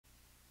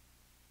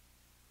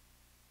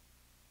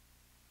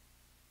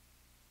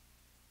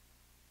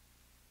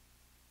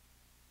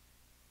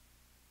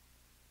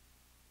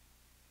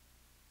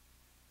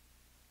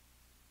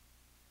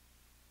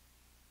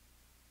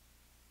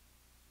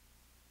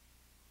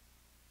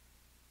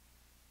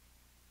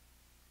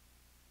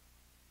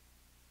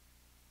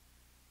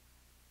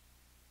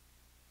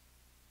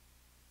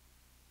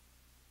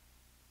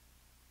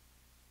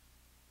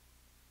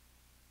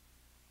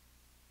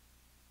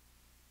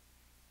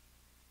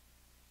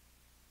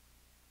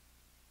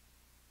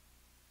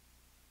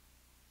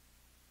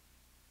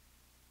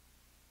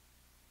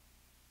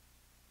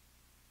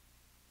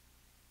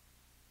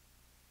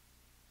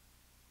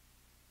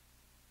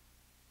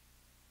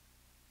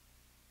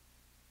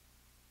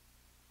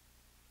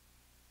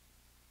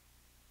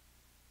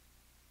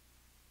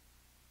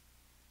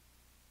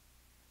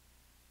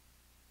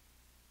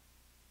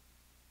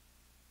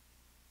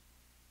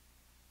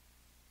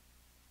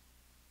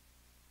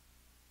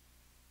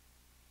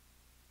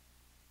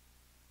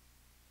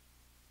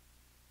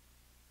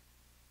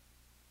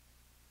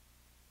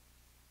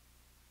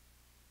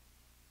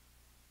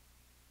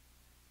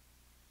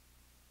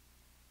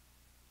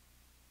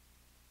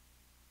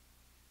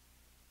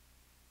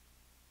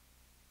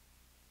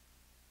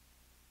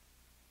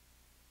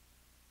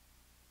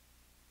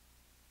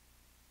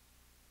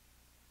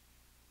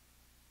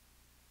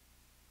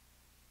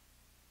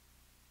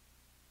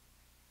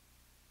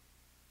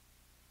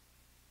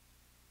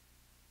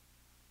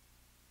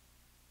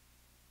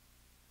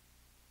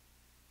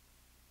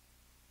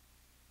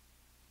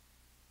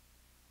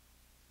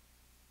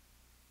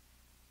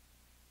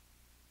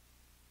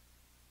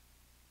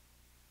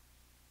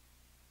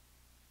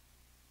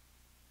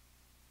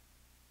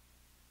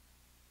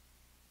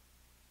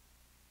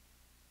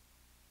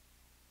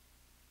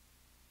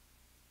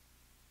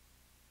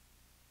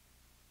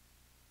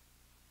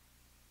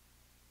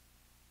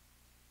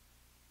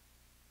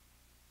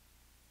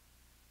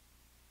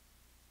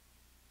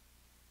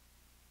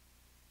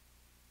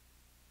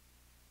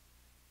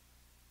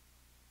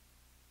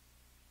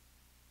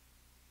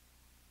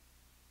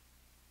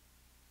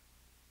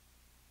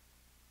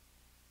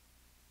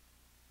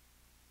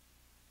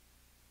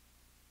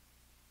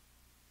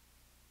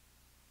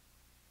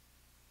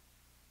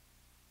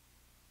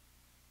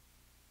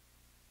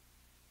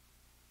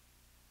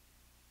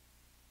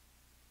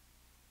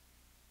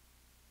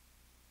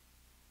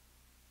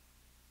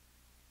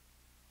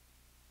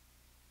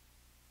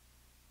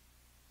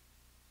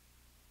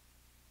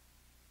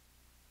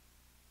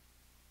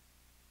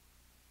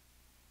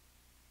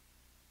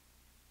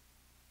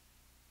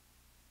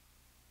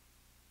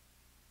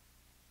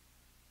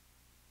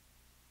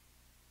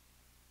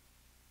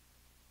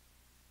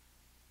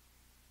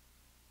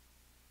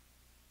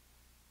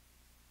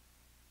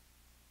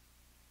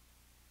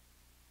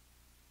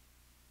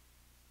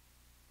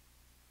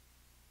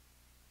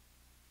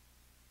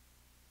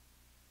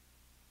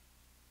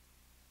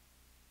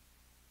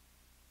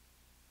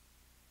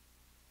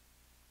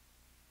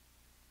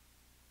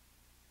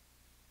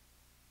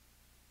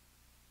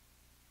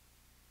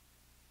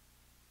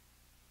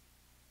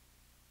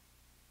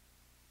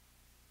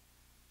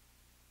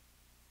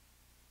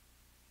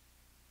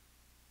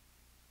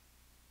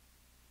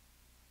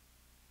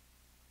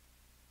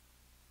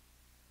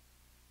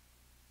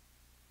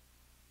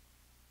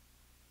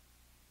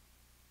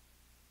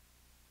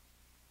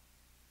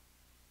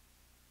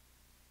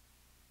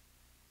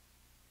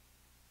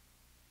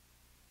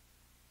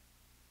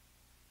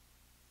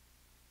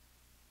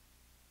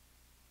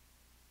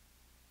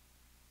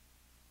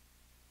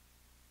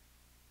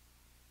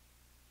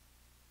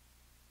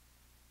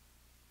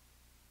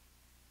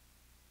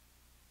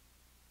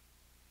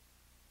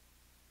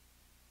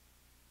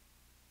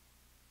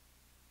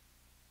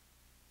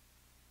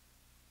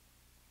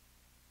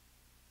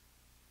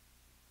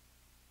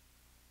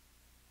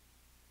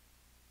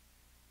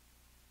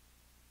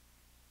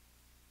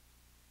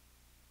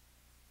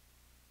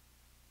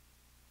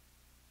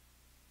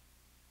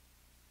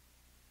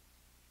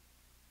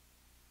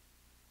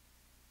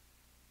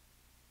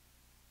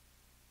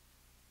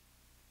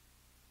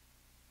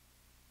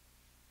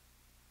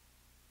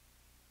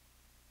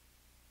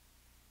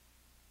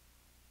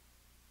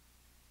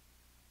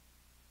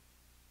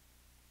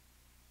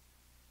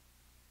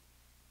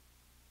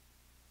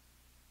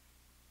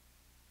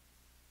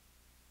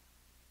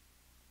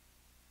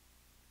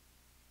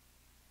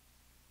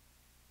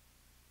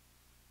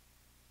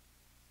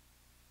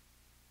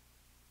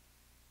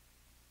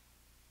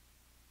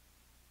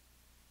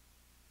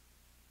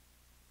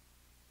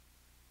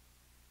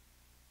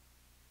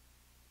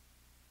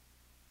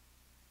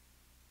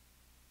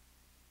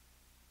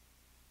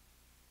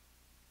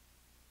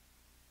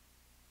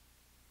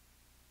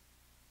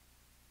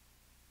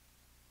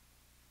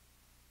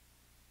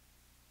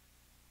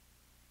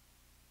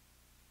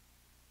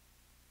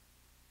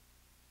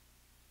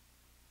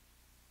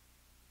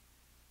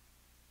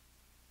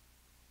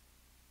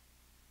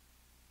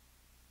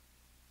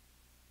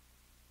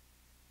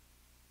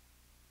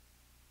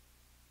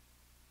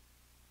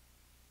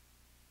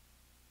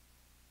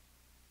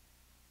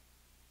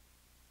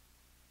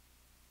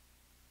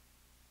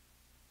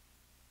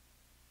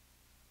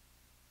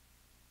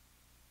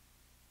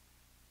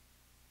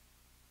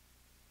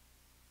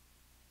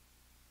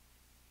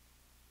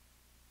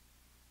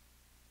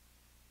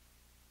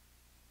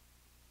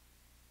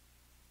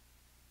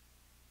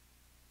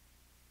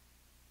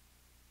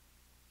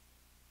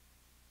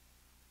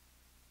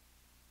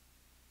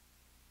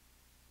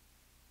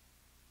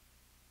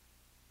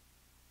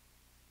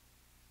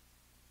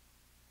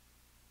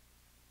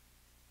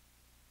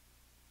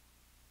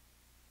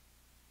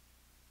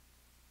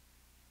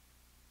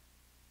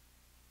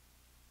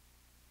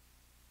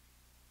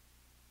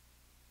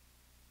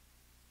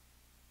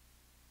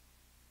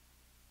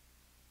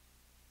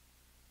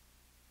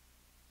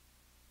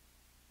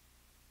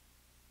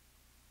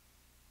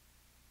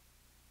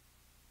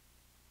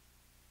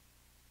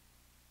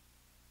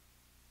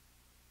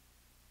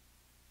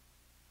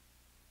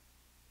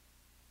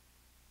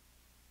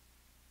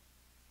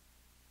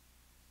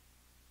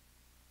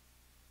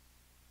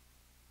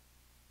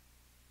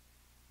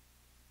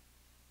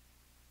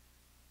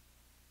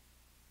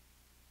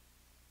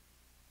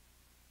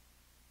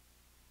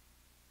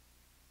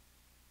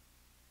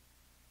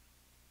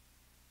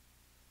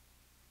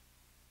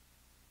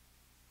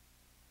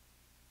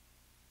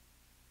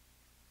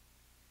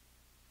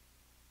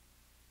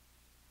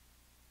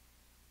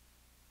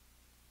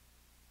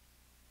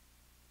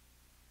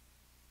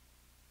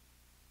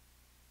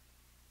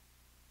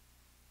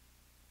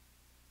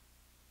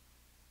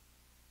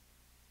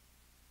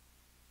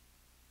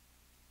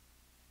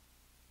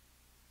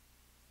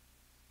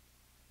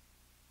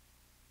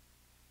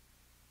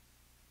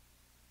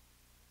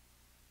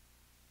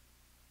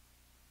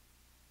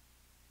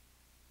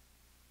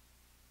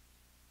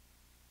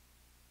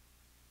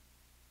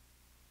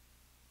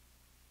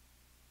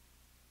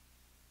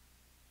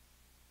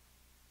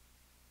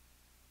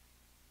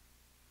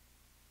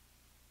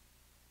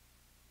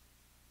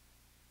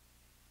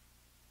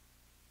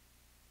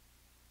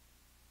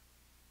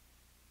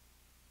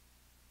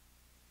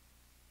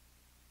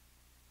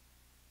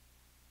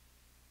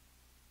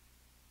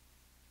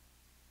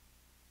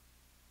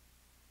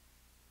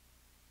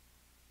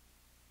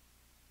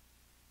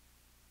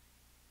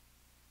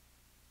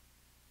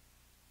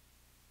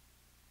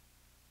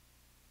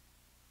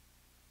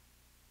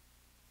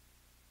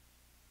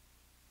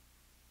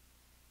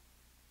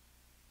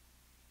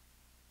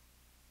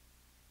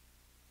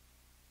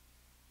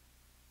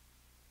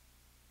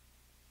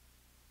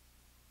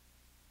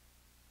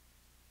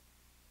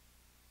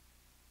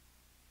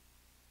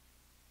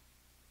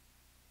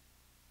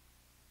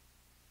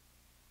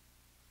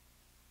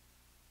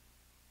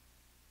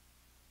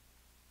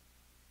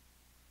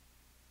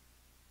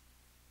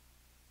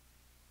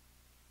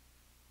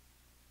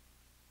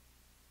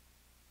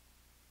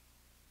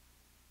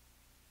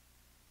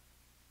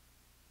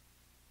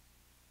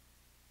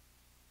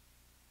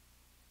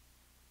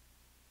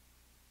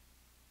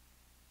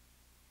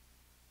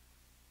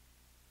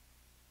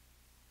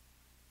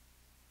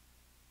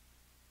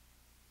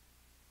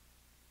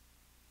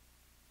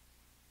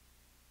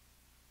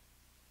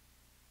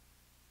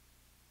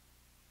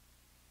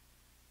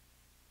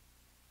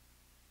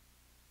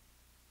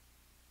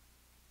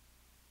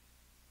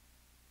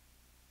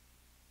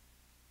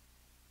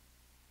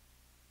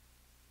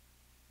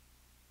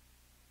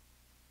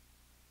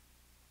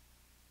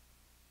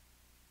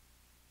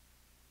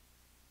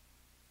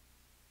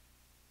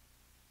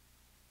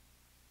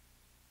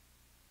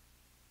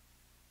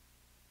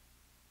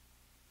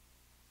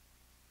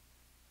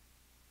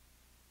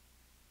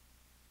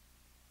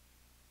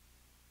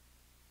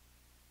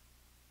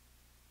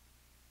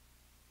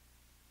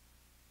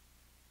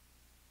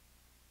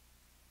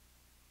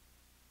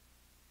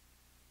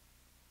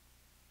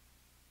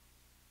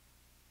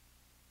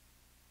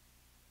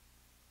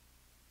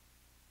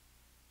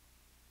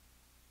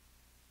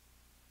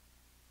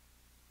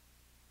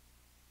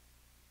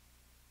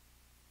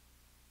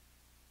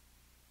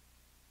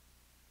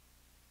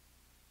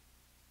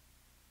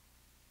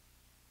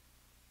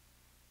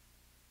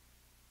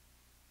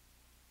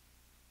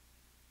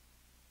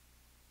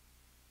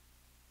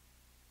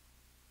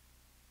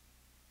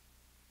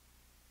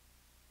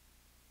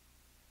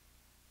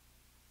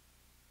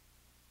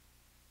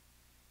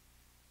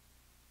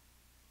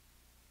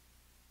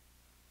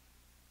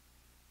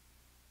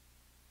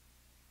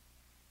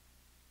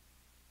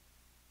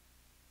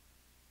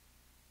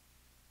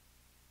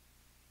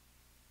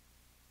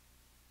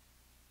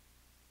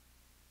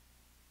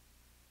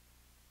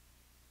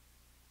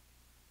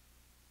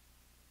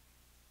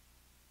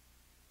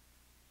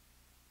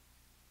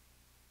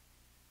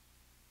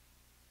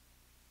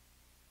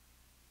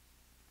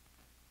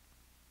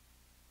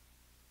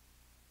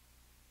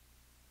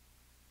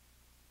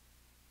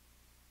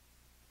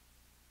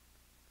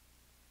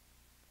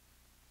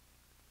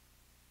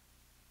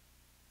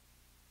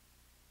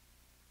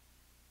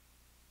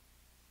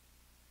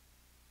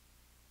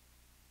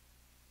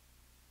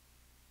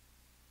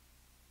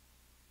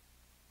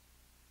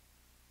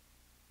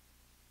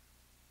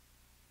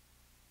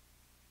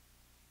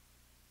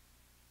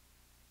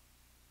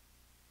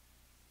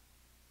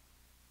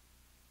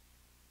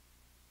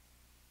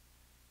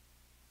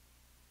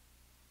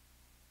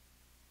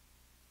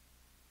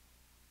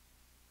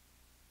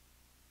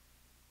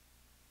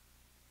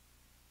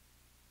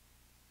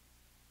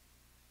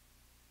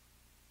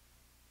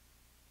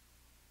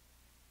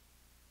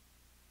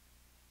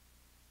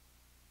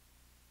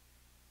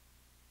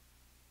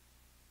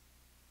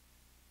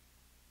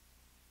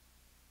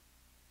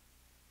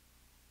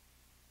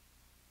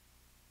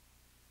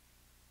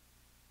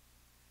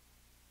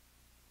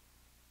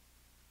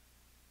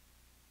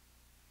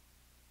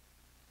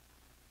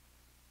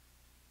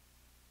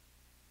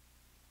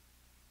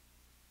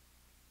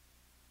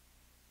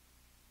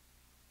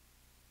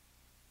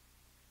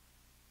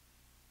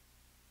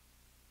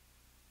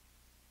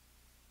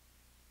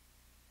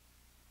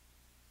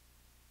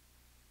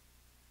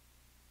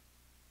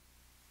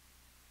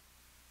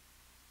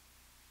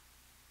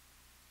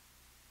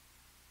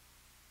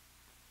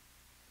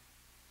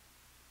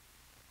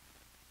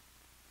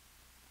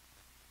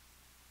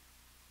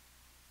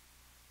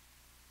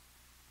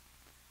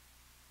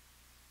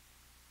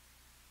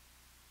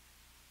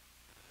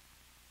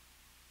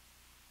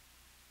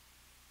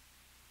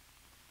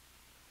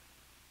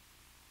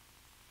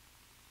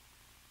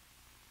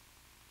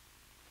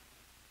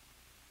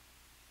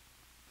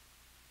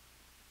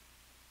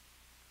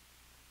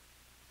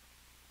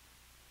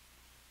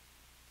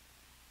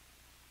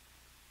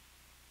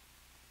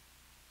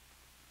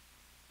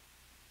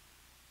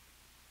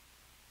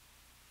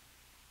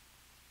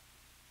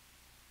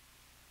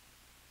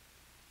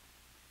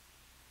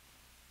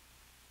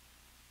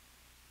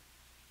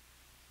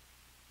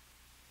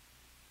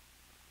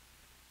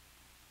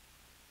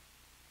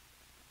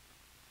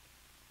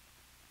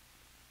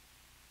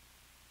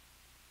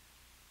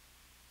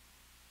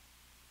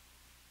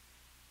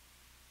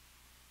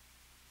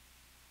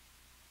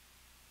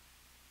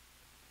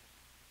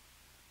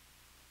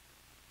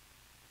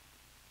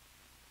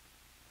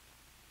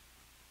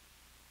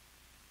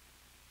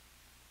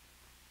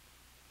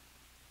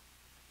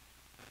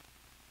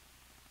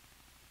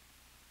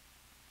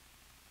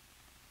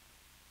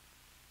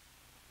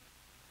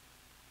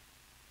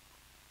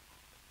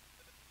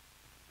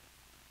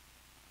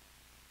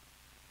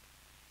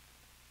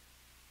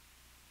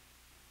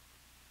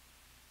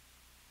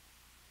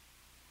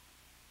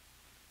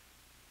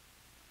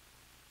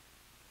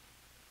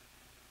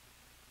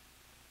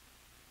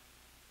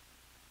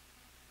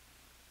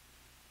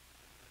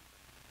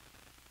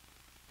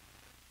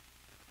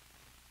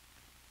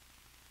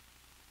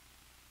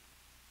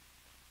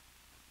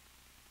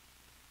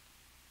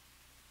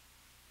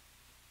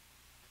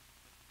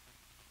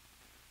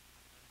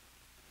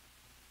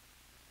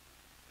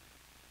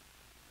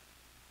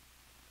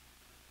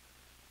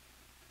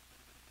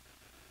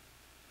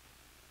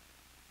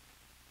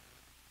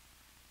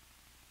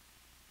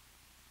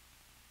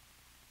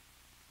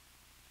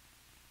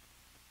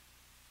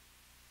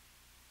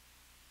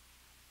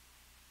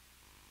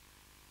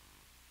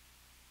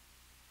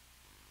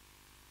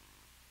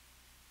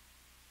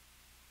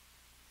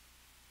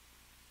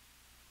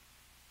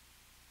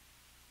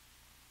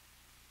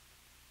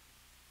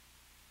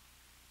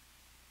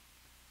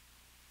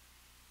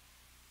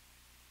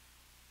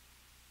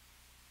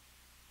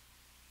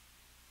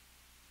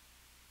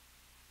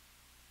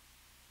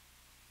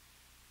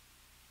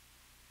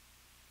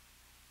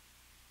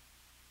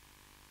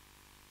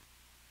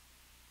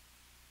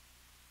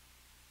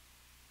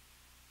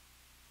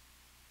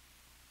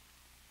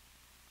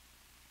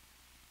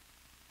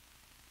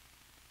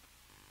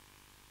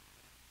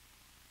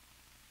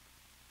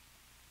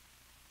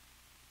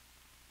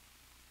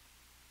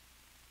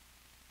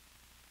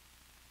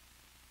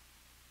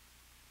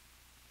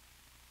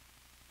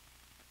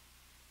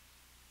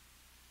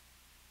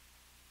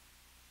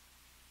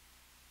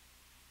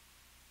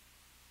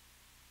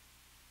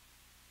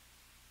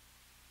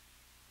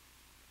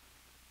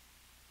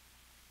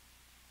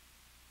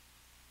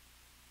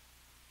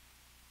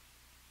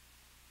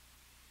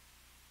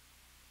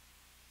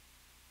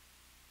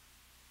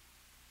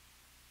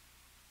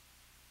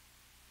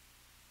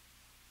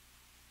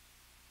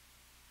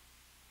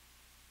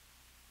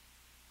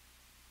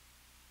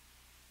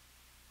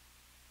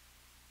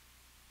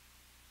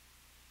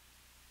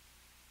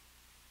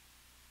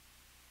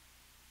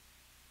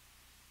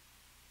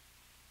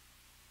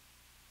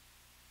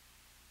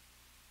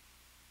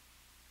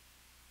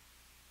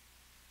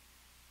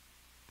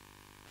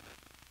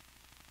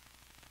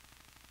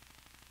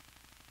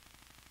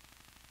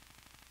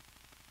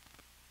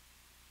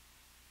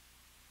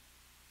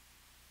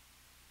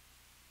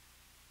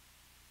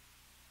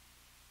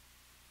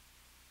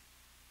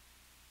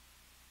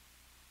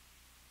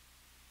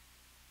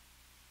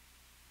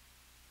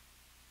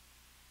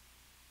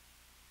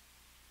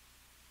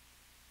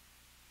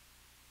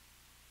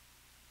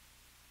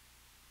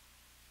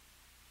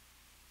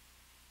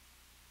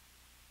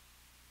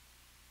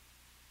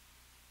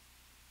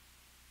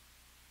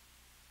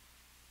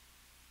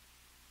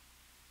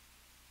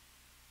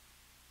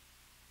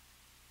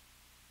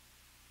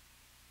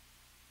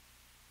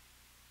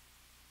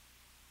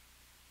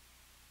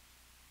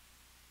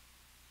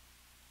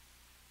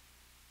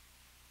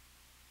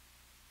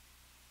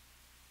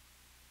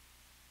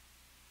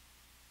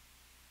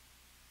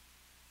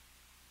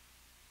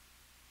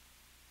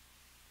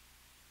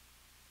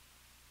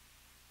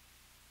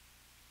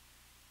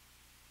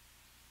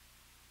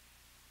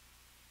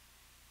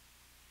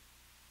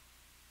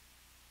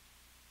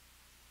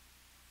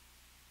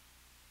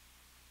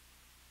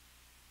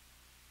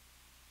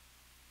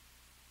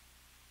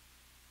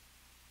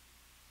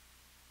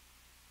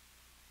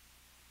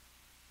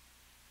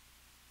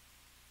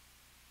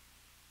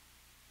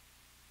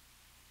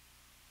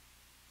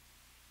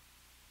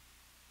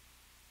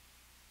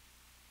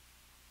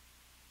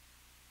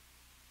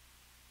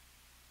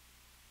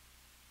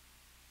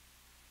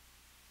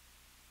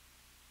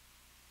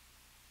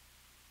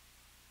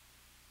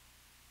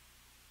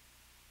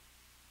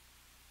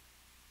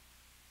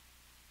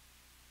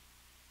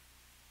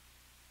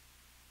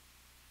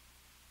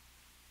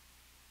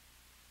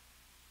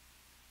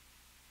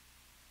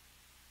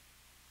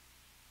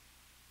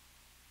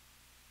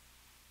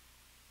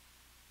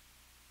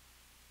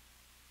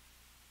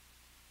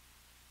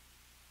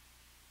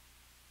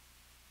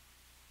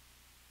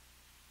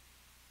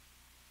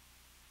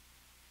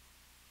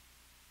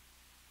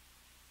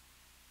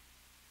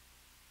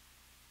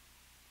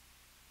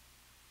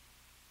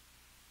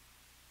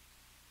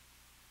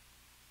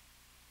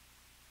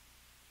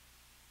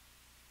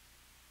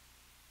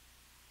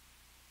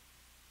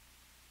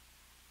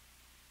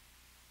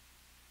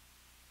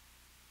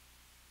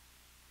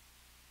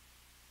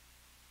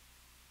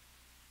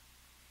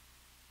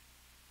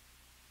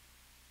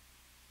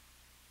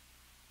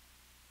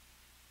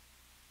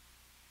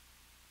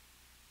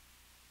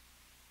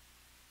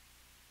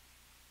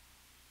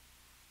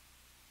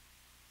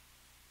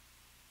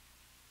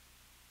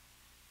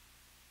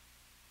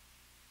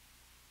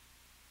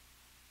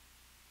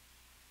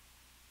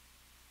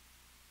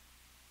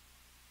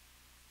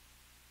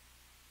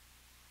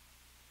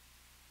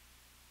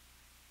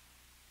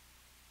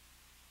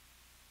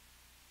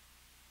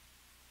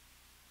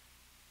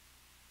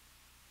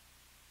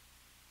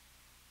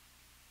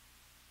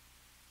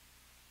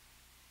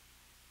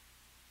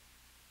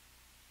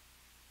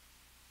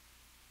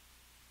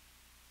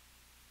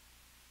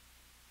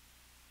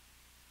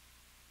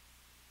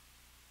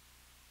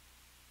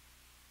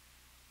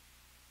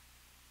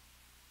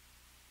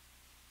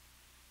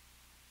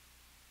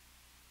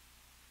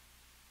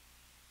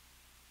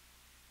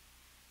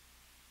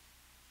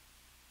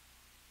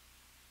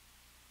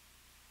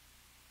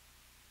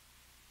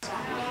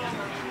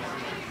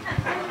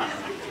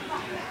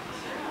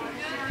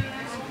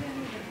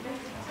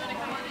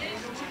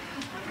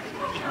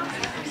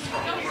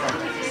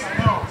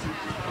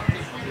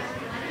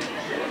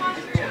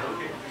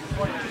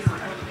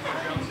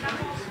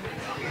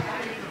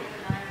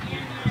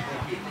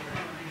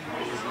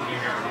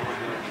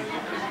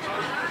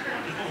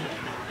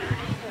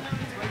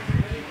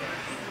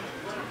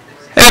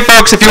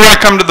folks, if you want to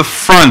come to the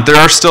front, there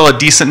are still a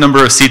decent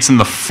number of seats in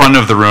the front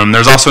of the room.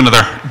 There's also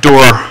another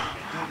door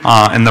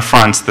in the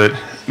front that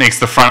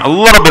makes the front a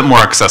little bit more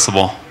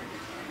accessible.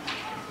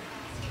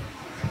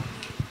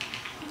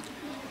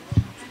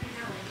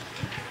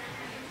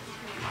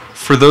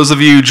 For those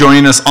of you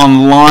joining us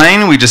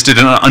online, we just did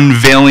an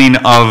unveiling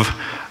of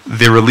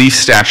the relief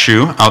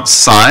statue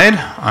outside,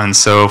 and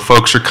so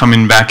folks are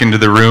coming back into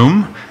the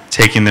room,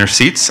 taking their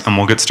seats, and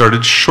we'll get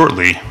started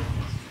shortly.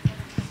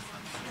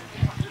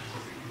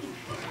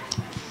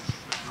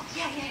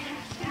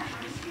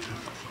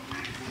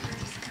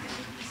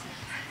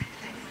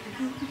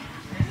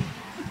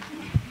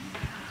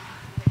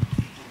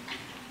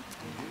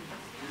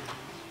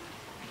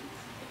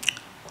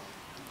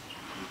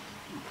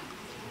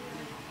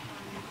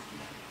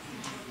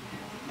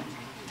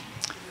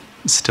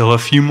 Still a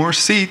few more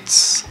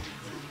seats.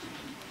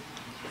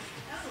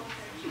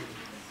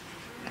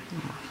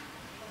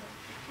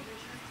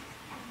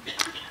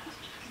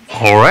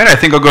 All right, I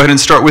think I'll go ahead and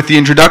start with the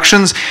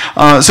introductions.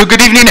 So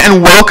good evening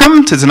and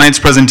welcome to tonight's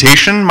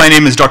presentation. My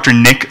name is Dr.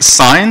 Nick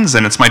Sines,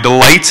 and it's my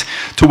delight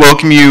to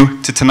welcome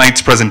you to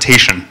tonight's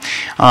presentation.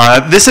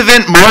 This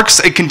event marks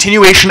a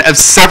continuation of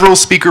several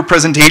speaker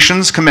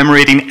presentations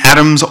commemorating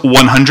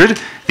Adams100,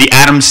 the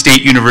Adams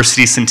State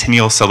University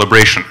Centennial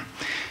Celebration.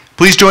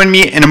 Please join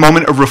me in a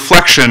moment of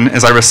reflection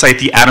as I recite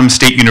the Adams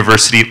State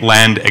University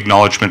Land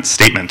Acknowledgement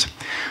Statement.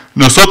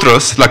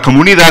 Nosotros, la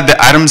comunidad de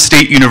Adams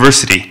State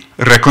University,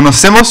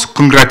 reconocemos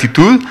con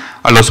gratitud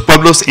a los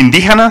pueblos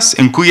indígenas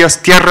en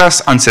cuyas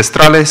tierras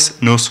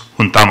ancestrales nos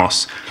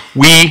juntamos.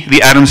 We,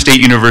 the Adams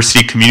State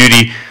University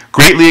community,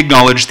 greatly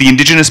acknowledge the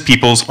indigenous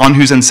peoples on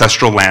whose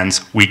ancestral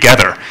lands we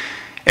gather.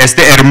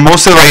 Este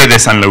hermoso valle de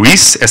San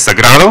Luis es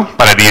sagrado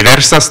para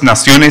diversas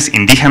naciones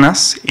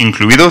indígenas,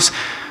 incluidos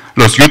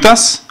los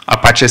Yutas,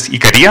 Apaches y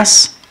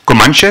Carías,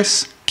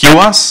 Comanches,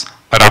 Kiowas,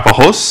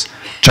 Arapahoes,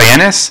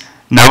 Cheyennes,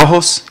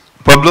 Navajos,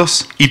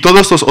 pueblos y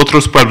todos los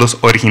otros pueblos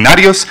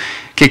originarios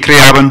que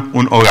creaban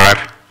un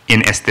hogar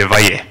en este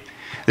valle.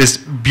 This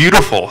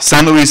beautiful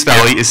San Luis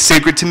Valley is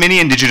sacred to many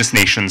indigenous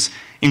nations,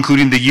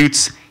 including the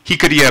Utes,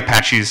 Jicarilla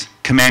Apaches,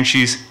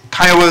 Comanches,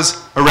 Kiowas,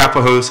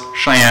 Arapahoes,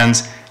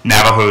 Cheyennes,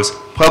 Navajos,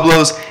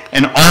 Pueblos,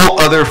 and all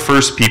other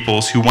First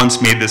Peoples who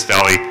once made this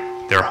valley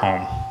their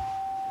home.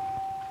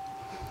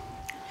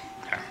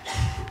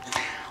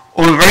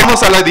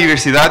 Honramos a la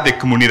diversidad de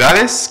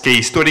comunidades que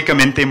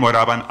históricamente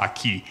moraban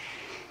aquí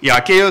y a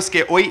aquellos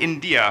que hoy en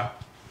día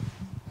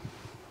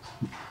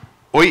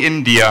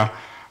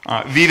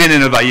viven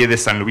en el Valle de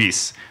San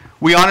Luis.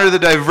 We honor the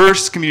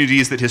diverse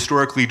communities that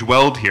historically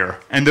dwelled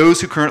here and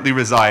those who currently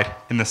reside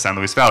in the San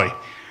Luis Valley.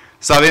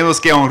 Sabemos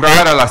que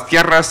honrar a las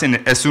tierras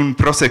es un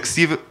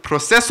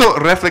proceso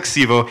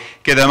reflexivo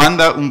que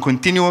demanda un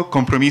continuo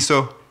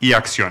compromiso y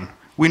acción.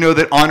 We know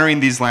that honoring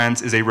these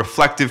lands is a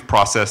reflective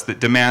process that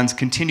demands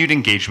continued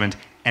engagement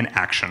and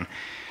action.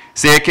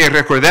 Sea que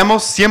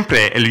recordemos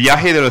siempre el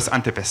viaje de los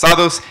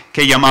antepasados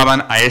que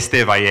llamaban a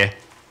este valle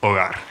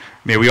hogar.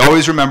 May we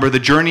always remember the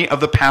journey of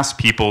the past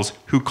peoples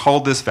who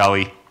called this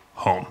valley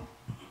home.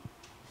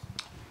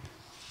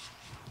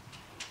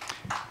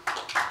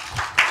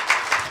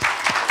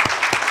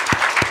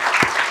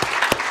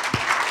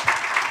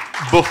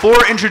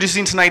 Before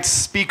introducing tonight's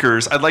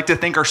speakers, I'd like to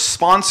thank our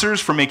sponsors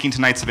for making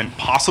tonight's event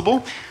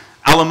possible: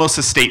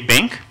 Alamosa State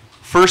Bank,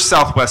 First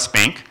Southwest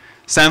Bank,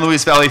 San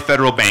Luis Valley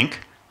Federal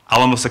Bank,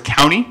 Alamosa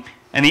County,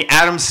 and the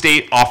Adams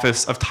State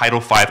Office of Title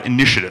V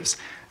Initiatives.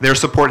 Their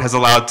support has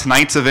allowed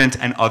tonight's event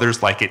and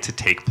others like it to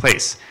take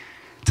place.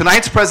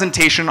 Tonight's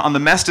presentation on the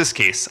Maestas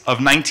Case of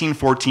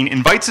 1914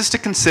 invites us to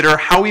consider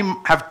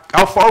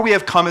how far we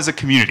have come as a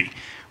community.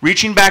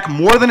 Reaching back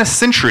more than a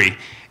century,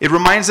 it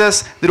reminds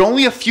us that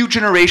only a few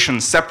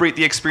generations separate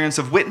the experience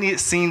of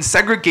witnessing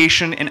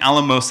segregation in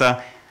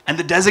Alamosa and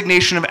the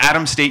designation of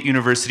Adams State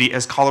University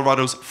as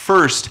Colorado's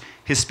first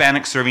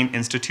Hispanic-serving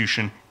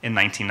institution in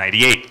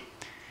 1998.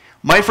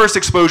 My first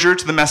exposure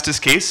to the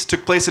Maestas Case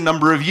took place a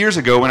number of years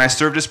ago when I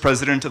served as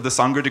president of the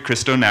Sangre de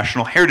Cristo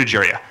National Heritage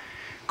Area.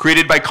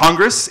 Created by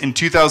Congress in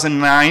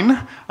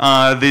 2009,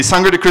 the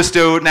Sangre de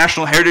Cristo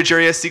National Heritage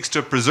Area seeks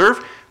to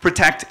preserve,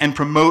 protect, and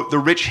promote the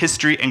rich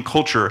history and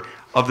culture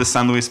of the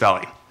San Luis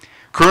Valley.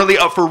 Currently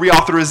up for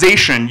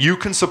reauthorization, you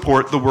can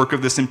support the work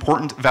of this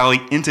important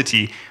valley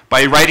entity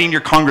by writing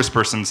your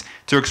congresspersons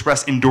to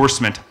express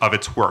endorsement of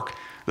its work.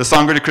 The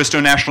Sangre de Cristo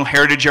National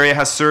Heritage Area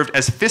has served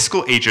as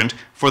fiscal agent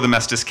for the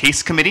Maestas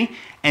Case Committee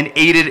and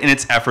aided in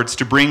its efforts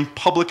to bring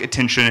public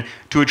attention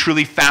to a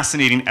truly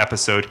fascinating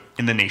episode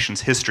in the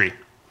nation's history.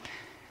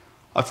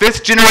 A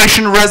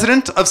fifth-generation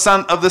resident of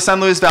the San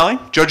Luis Valley,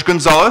 Judge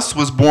Gonzales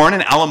was born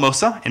in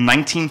Alamosa in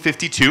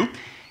 1952.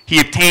 He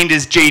obtained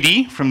his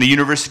JD from the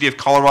University of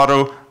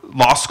Colorado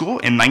Law School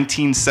in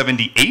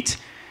 1978.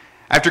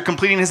 After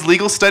completing his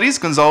legal studies,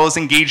 Gonzales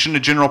engaged in a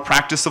general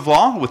practice of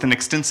law with an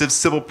extensive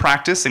civil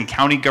practice and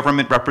county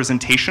government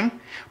representation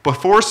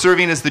before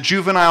serving as the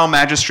juvenile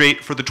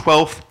magistrate for the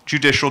 12th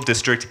Judicial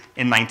District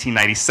in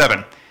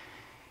 1997.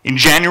 In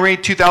January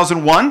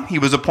 2001, he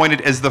was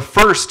appointed as the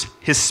first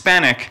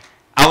Hispanic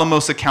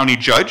Alamosa County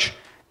judge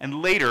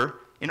and later,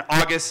 in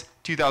August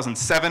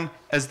 2007,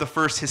 as the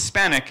first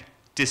Hispanic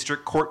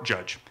district court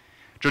judge.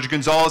 Judge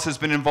Gonzales has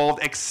been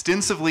involved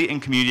extensively in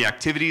community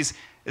activities,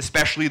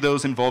 especially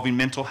those involving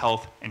mental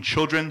health and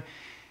children.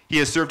 He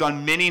has served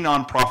on many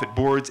nonprofit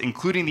boards,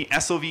 including the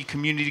SLV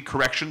Community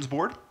Corrections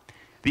Board,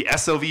 the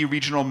SLV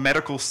Regional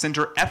Medical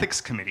Center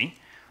Ethics Committee,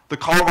 the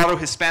Colorado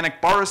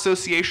Hispanic Bar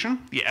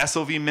Association, the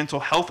SLV Mental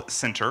Health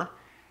Center,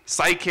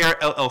 PsyCare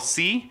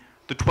LLC,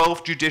 the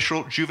 12th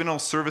Judicial Juvenile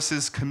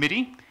Services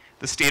Committee,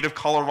 the State of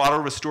Colorado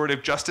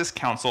Restorative Justice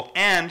Council,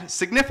 and,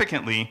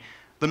 significantly,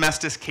 the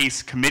Maestas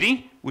Case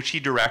Committee, which he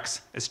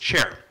directs as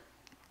chair.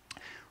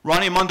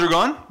 Ronnie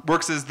Mondragon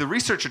works as the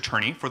research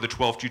attorney for the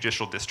 12th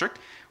Judicial District,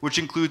 which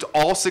includes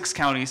all 6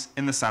 counties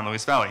in the San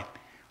Luis Valley.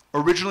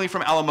 Originally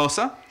from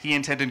Alamosa, he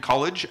attended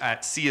college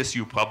at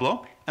CSU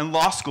Pueblo and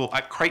law school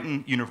at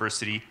Creighton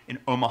University in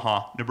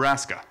Omaha,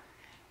 Nebraska.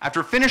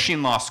 After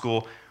finishing law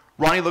school,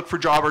 Ronnie looked for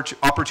job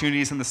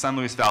opportunities in the San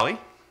Luis Valley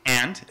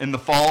and, in the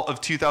fall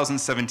of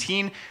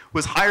 2017,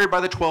 was hired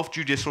by the 12th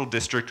Judicial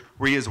District,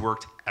 where he has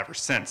worked ever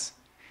since.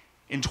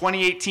 In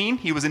 2018,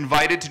 he was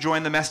invited to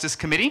join the Maestas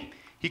Committee.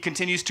 He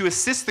continues to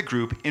assist the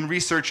group in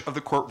research of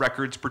the court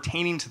records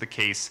pertaining to the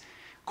case.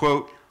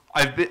 Quote,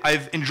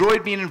 I've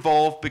enjoyed being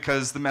involved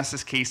because the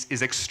Maestas case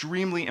is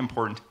extremely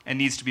important and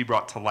needs to be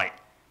brought to light.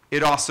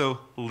 It also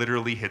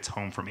literally hits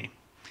home for me.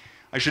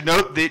 I should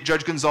note that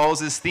Judge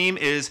Gonzales' theme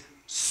is,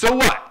 so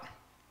what?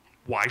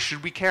 Why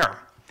should we care?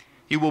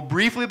 He will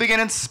briefly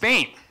begin in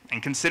Spain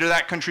and consider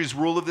that country's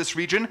rule of this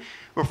region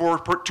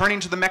before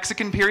turning to the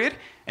Mexican period,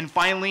 and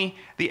finally,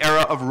 the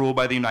era of rule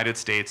by the United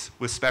States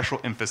with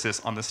special emphasis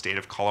on the state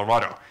of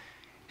Colorado.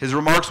 His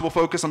remarks will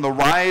focus on the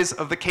rise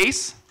of the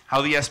case,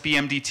 how the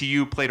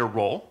SBMDTU played a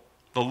role,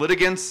 the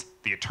litigants,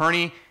 the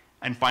attorney,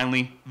 and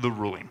finally, the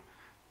ruling.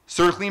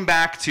 Circling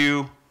back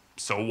to,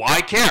 so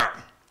why care?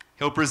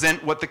 He'll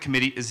present what the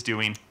committee is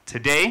doing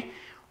today.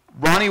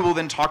 Ronnie will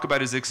then talk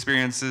about his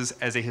experiences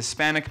as a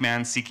Hispanic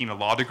man seeking a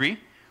law degree,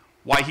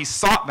 why he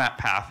sought that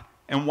path,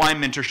 and why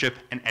mentorship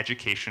and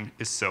education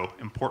is so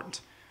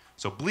important.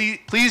 So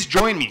please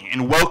join me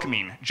in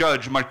welcoming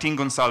Judge Martin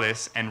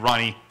Gonzales and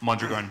Ronnie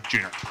Mondragon,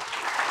 Jr.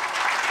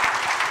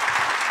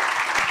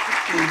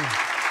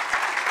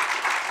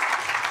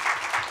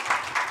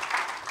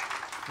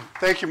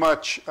 Thank you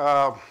much.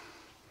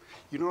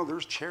 You know,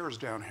 there's chairs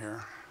down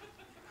here.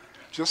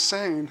 Just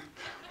saying.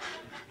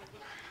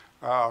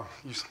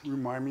 You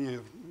remind me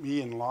of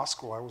me in law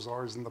school. I was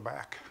always in the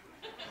back.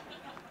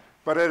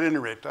 But at any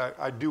rate,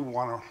 I do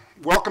want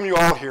to welcome you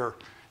all here.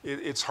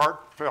 It's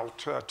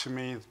heartfelt to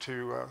me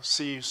to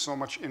see so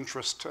much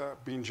interest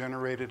being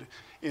generated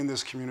in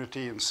this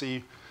community and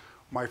see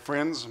my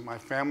friends and my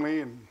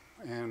family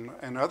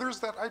and others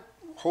that I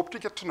hope to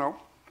get to know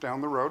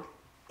down the road.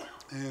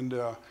 And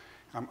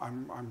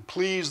I'm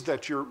pleased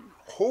that you're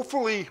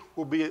hopefully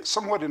will be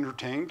somewhat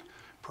entertained,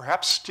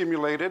 perhaps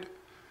stimulated,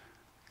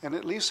 and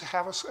at least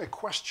have a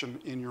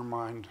question in your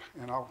mind.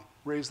 And I'll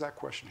raise that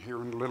question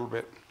here in a little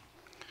bit.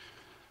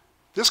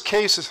 This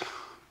case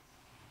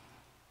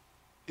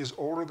is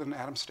older than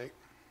Adams State.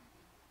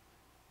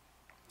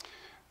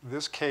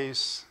 This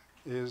case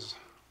is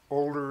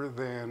older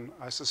than,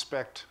 I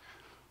suspect,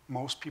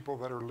 most people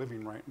that are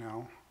living right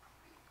now.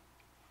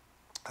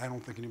 I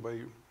don't think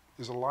anybody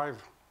is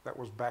alive that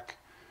was back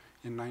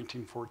in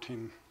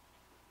 1914,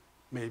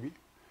 maybe.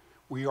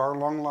 We are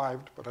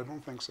long-lived, but I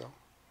don't think so.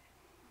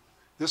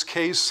 This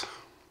case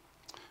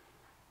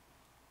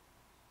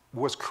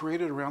was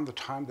created around the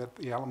time that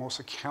the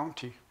Alamosa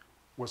County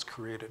was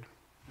created.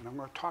 And I'm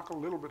going to talk a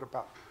little bit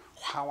about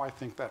how I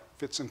think that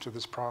fits into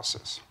this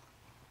process.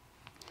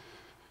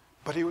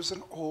 But it was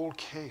an old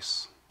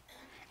case,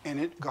 and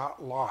it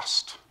got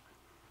lost.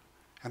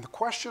 And the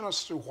question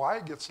as to why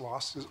it gets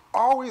lost is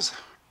always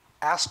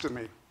asked of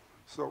me.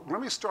 So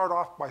let me start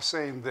off by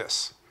saying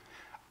this.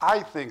 I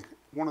think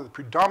one of the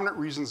predominant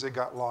reasons it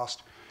got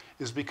lost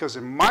is because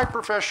in my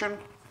profession,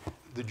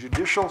 the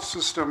judicial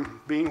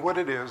system being what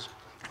it is,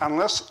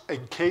 unless a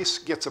case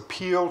gets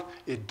appealed,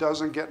 it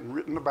doesn't get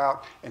written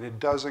about, and it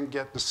doesn't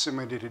get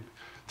disseminated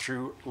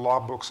through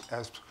law books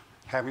as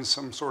having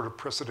some sort of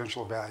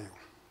precedential value.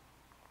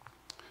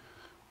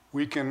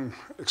 We can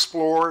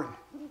explore,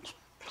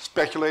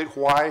 speculate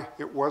why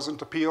it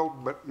wasn't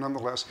appealed, but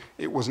nonetheless,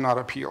 it was not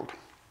appealed.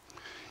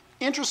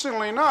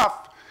 Interestingly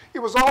enough, it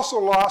was also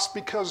lost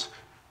because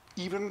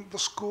even the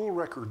school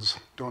records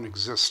don't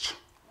exist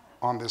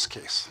on this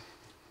case.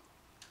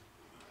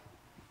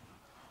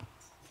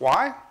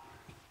 Why?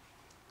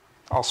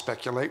 I'll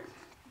speculate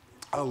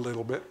a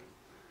little bit.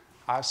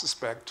 I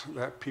suspect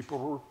that people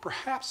were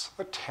perhaps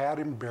a tad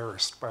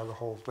embarrassed by the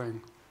whole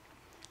thing.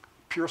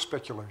 Pure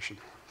speculation,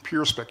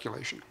 pure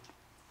speculation.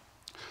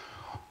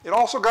 It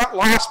also got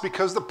lost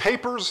because the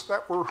papers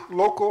that were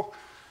local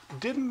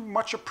didn't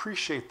much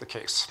appreciate the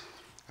case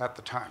at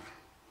the time.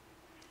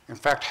 In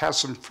fact, has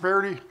some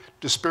fairly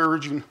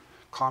disparaging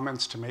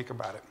comments to make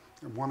about it,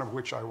 and one of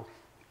which I will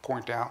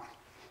point out.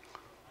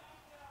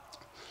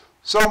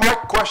 So my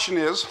question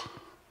is,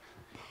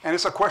 and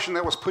it's a question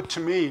that was put to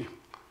me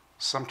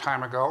some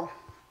time ago,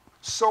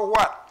 So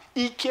what?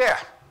 ¿Y qué?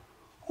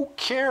 Who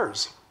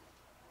cares?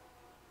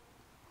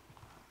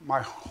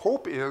 My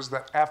hope is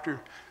that after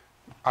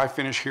I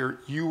finish here,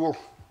 you will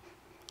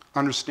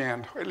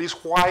understand at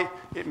least why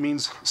it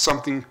means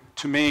something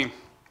to me.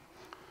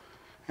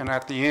 And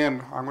at the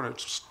end, I'm going to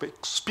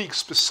speak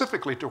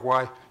specifically to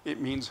why it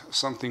means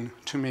something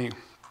to me.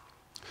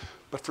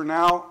 But for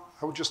now,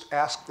 I would just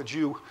ask that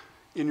you,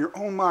 in your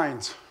own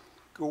minds,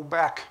 go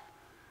back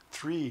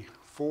 3,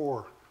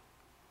 4,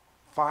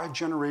 5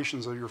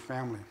 generations of your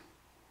family.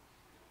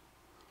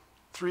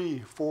 3,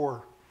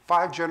 4,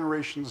 5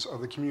 generations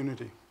of the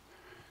community.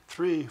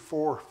 3,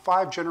 4,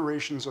 5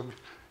 generations of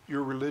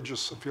your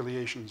religious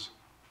affiliations,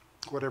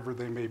 whatever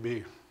they may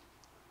be.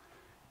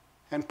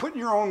 And put in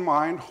your own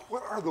mind,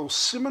 what are those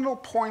seminal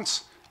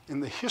points in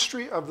the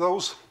history of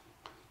those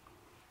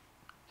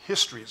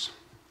histories,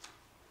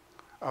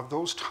 of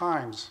those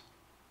times?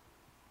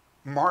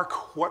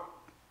 Mark what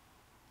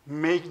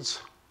makes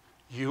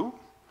you,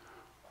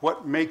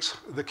 what makes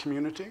the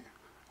community,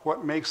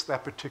 what makes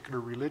that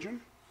particular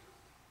religion.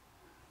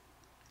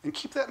 And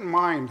keep that in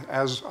mind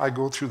as I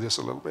go through this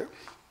a little bit.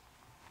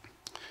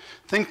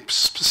 Think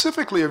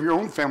specifically of your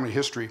own family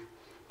history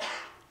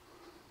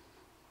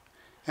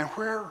and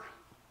where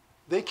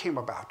they came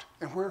about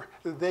and where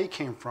they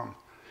came from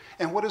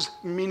and what is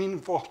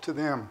meaningful to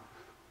them.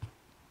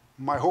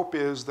 My hope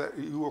is that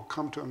you will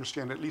come to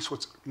understand at least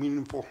what's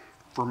meaningful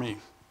for me.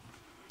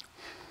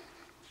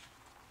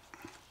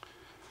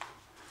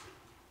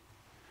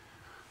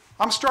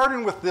 I'm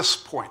starting with this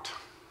point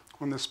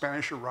when the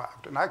Spanish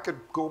arrived, and I could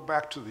go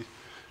back to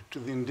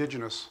the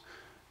indigenous,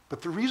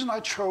 but the reason I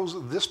chose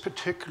this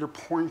particular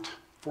point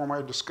for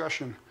my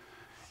discussion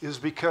is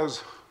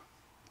because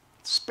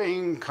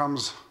Spain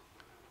comes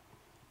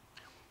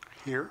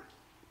here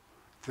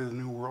to the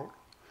New World,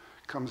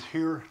 comes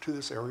here to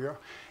this area,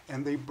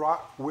 and they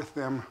brought with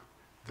them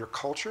their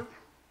culture,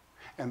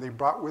 and they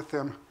brought with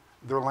them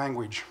their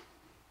language.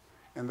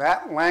 And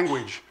that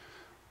language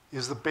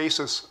is the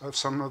basis of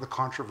some of the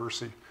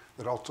controversy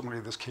that ultimately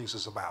this case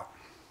is about.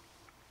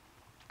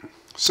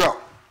 So,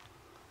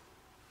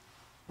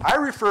 I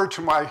refer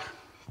to my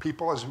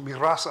people as mi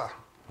raza,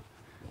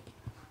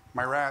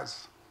 my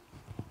raz.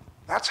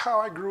 That's how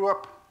I grew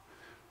up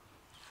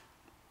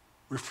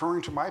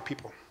referring to my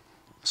people.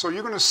 So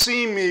you're going to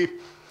see me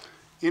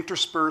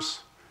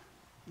intersperse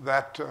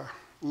that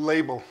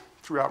label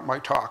throughout my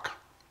talk.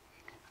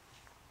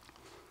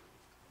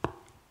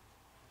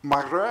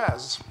 My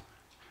raz,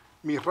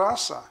 mi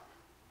raza,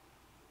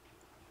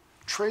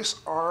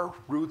 trace our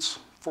roots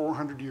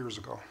 400 years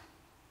ago.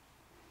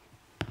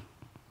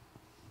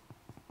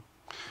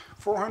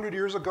 400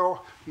 years ago,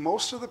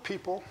 most of the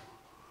people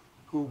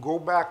who go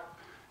back,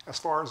 as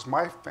far as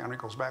my family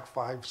goes back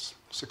 5,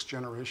 6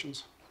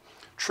 generations,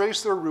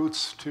 trace their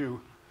roots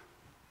to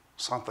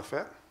Santa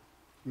Fe,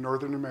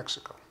 northern New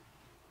Mexico.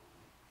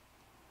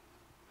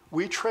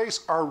 We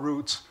trace our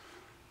roots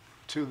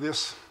to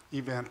this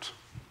event.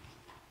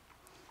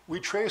 We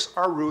trace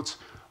our roots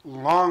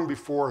long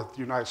before the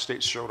United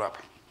States showed up.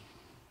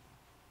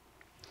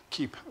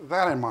 Keep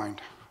that in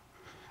mind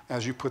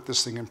as you put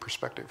this thing in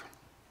perspective.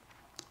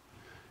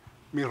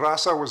 Mi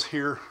raza was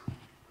here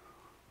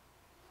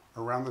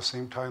around the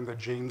same time that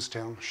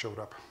Jamestown showed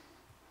up,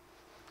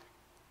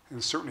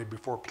 and certainly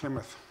before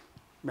Plymouth,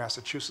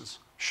 Massachusetts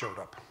showed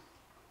up.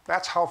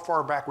 That's how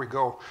far back we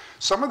go.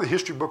 Some of the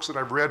history books that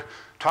I've read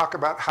talk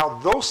about how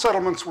those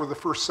settlements were the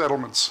first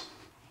settlements.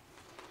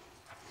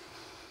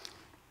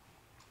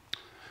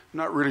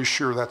 Not really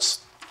sure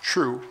that's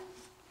true.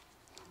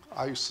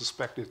 I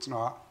suspect it's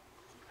not.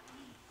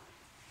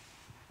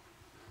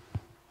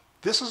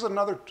 This is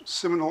another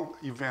seminal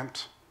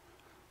event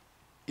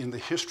in the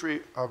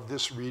history of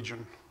this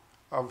region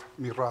of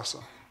mi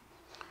raza.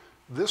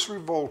 This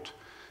revolt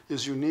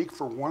is unique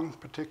for one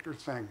particular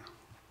thing.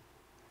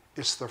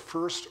 It's the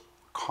first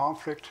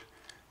conflict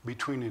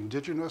between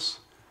indigenous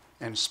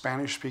and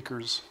Spanish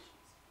speakers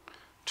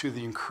to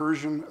the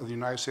incursion of the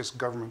United States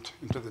government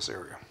into this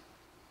area.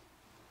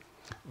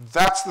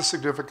 That's the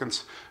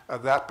significance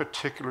of that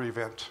particular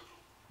event.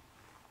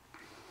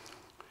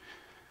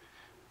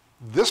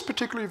 This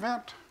particular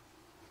event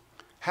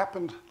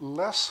happened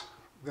less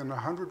than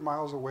 100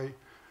 miles away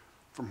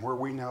from where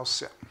we now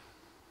sit.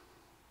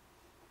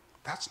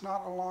 That's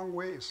not a long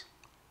ways.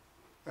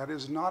 That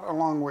is not a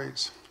long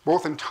ways,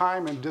 both in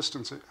time and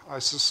distance, I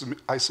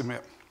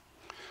submit.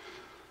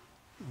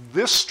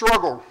 This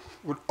struggle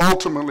would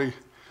ultimately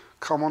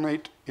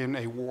culminate in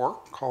a war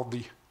called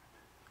the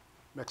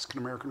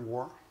Mexican-American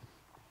War.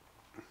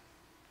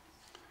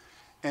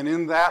 And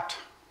in that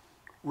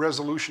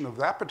resolution of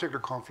that particular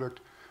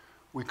conflict,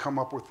 we come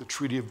up with the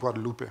Treaty of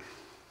Guadalupe.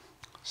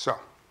 So,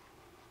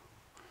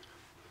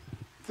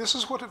 this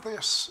is what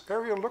this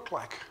area looked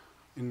like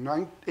in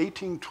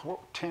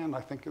 1810,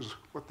 I think is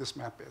what this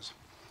map is.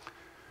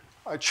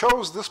 I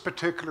chose this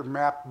particular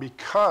map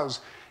because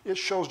it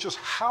shows just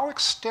how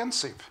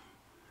extensive,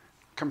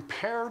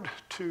 compared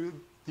to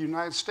the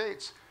United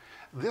States,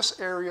 this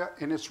area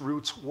in its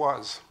roots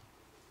was.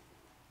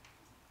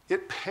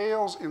 It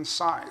pales in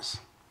size.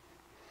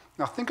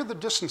 Now think of the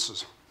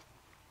distances.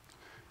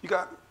 You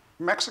got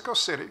Mexico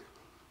City,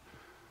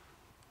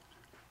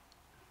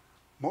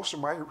 most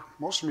of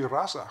mi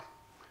raza.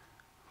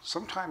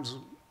 Sometimes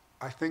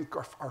I think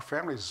our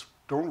families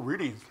don't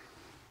really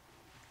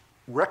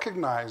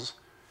recognize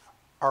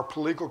our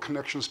political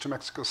connections to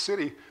Mexico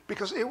City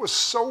because it was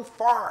so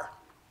far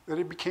that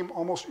it became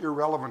almost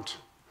irrelevant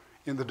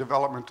in the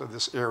development of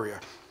this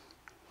area.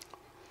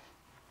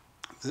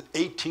 The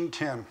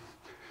 1810,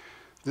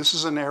 this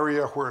is an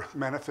area where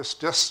manifest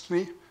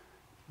destiny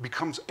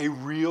becomes a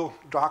real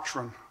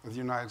doctrine of the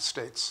United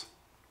States.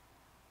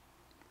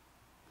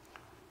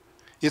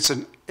 It's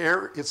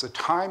a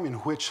time in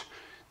which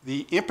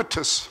the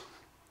impetus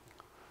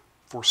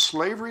for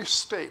slavery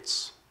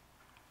states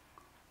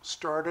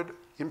started,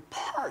 in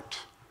part,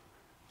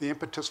 the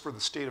impetus for the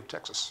state of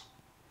Texas.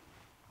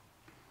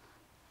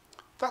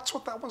 That's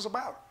what that was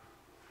about.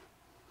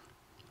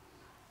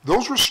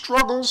 Those were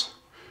struggles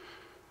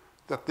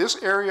that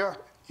this area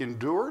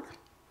endured,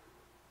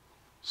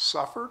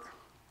 suffered,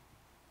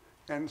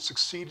 and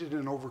succeeded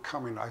in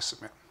overcoming, I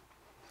submit,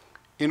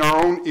 in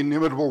our own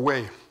inimitable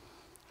way.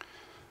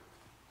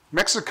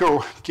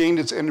 Mexico gained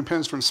its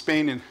independence from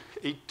Spain in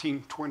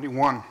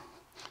 1821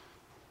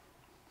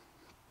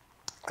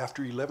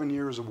 after 11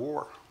 years of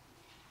war.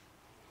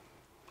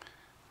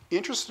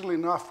 Interestingly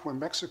enough, when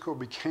Mexico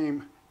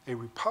became a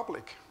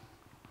republic,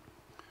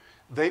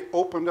 they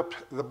opened up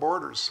the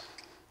borders.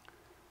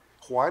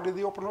 Why did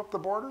they open up the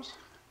borders?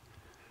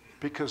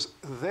 Because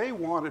they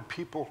wanted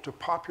people to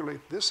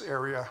populate this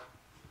area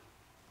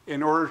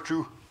in order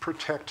to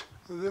protect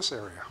this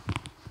area.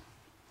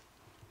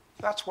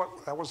 That's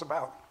what that was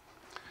about.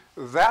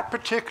 That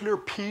particular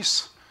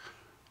piece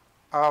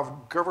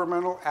of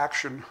governmental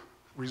action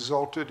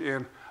resulted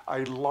in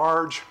a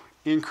large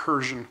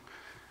incursion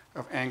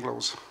of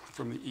Anglos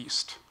from the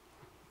east,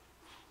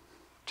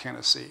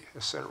 Tennessee,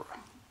 etc.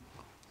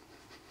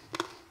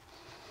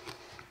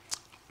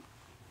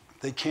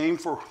 They came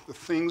for the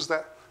things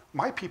that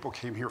my people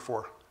came here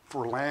for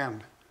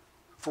land,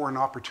 for an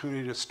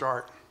opportunity to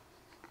start.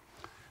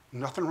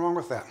 Nothing wrong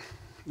with that.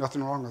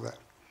 Nothing wrong with that.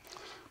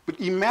 But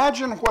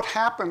imagine what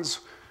happens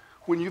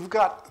when you've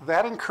got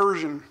that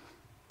incursion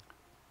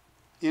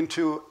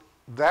into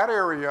that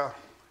area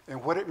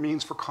and what it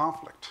means for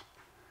conflict.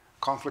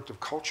 Conflict of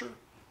culture,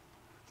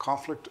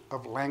 conflict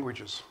of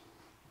languages.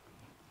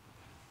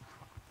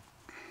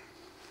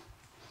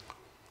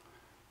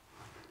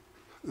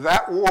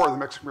 That war, the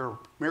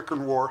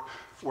Mexican War,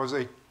 was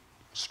a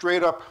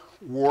straight-up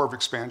war of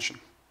expansion.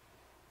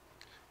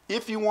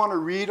 If you want to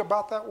read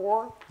about that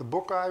war, the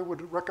book I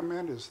would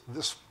recommend is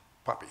this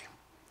puppy.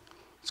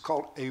 It's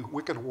called A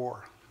Wicked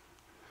War.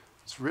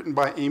 It's written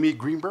by Amy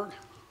Greenberg.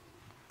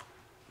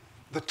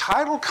 The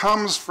title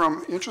comes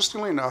from,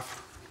 interestingly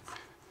enough,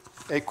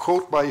 a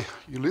quote by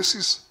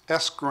Ulysses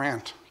S.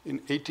 Grant in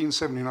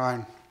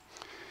 1879.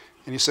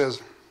 And he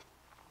says,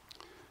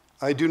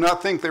 "I do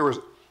not think there was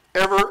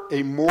ever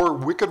a more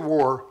wicked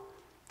war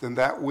than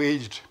that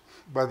waged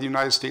by the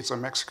United States on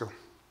Mexico.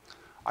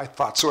 I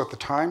thought so at the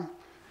time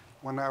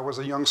when I was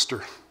a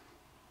youngster.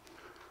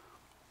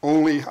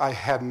 Only I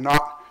had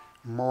not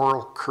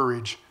moral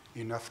courage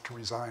enough to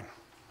resign."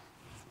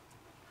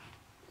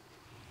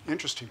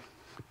 Interesting,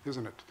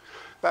 isn't it?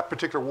 That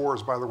particular war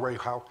is, by the way,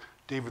 how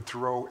David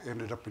Thoreau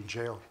ended up in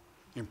jail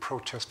in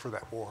protest for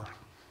that war.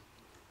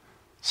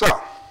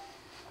 So,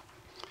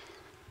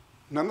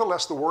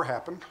 nonetheless, the war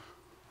happened.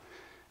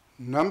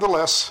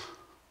 Nonetheless,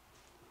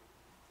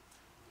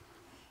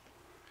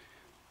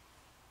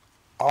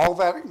 all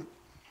that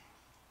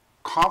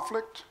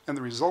conflict and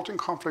the resulting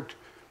conflict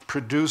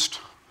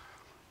produced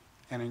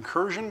an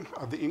incursion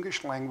of the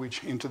English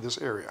language into this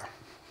area.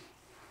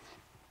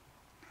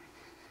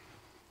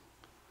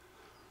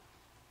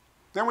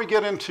 Then we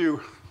get into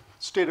the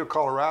state of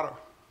Colorado,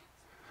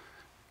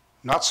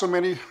 not so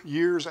many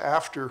years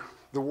after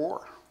the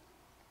war.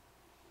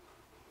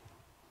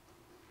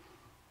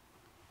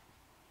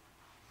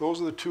 Those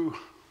are the two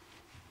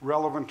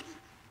relevant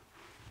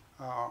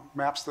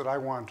maps that I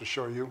wanted to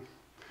show you.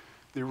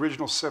 The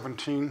original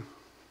 17,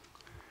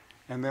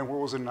 and then what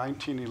was in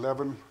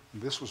 1911.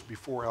 This was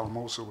before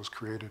Alamosa was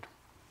created.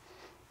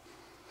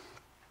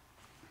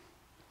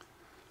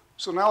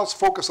 So now let's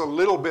focus a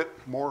little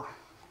bit more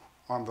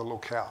on the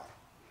locale.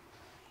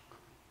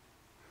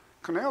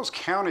 Conejos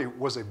County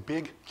was a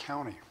big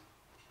county.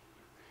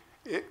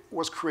 It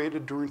was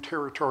created during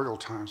territorial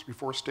times,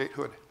 before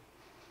statehood.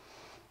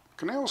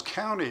 Conejos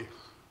County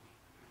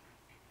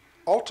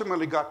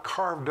ultimately got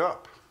carved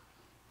up,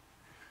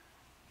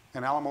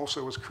 and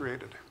Alamosa was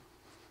created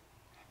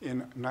in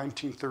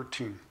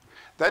 1913.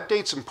 That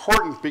date's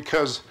important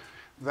because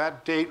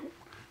that date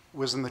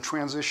was in the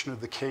transition of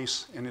the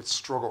case and its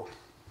struggle.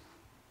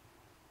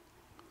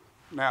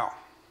 Now,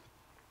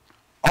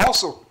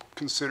 also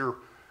consider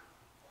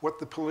what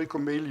the political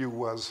milieu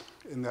was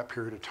in that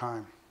period of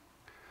time.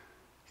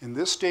 In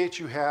this state,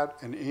 you had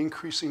an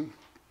increasing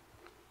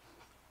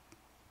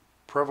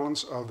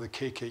prevalence of the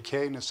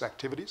KKK and its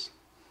activities.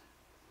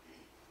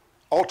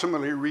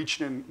 ultimately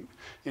reached in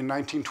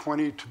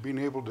 1920 to being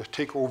able to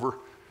take over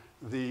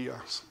the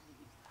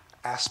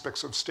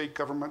aspects of state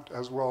government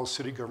as well as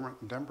city government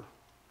in Denver.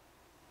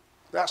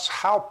 That's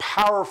how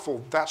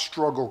powerful that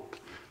struggle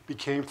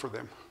became for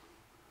them.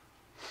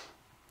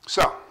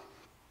 So,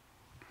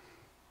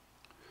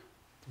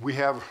 we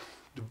have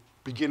the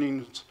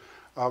beginnings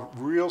of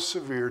real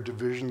severe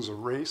divisions of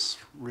race,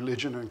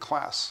 religion, and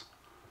class.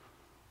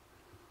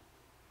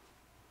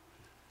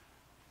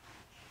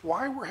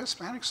 Why were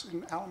Hispanics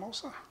in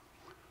Alamosa?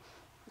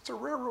 It's a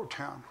railroad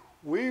town.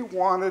 We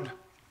wanted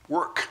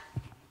work.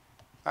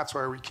 That's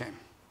why we came,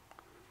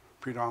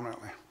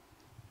 predominantly.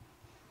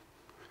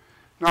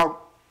 Now,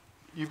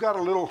 you've got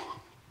a little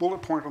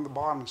bullet point on the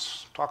bottom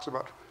that talks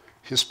about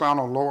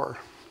Hispano lore.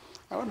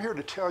 And I'm here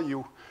to tell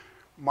you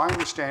my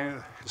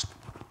understanding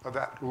of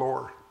that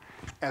lore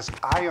as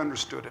I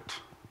understood it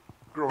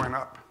growing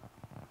up.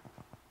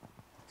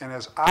 And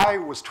as I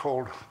was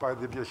told by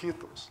the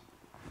viejitos.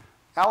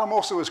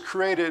 Alamosa was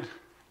created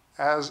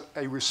as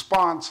a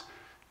response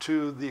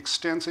to the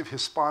extensive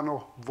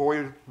Hispano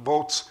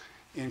votes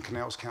in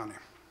Canales County.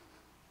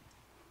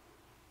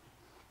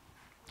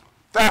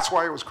 That's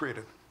why it was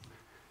created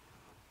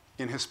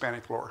in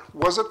Hispanic lore.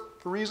 Was it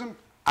the reason?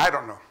 I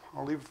don't know.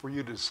 I'll leave it for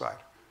you to decide.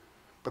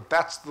 But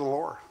that's the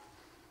lore.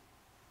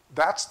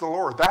 That's the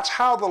lore. That's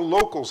how the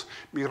locals,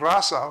 mi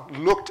raza,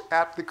 looked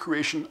at the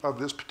creation of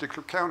this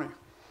particular county.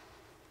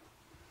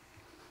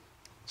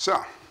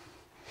 So,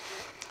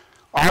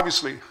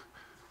 obviously,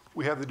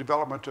 we have the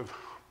development of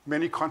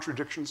many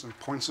contradictions and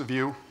points of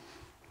view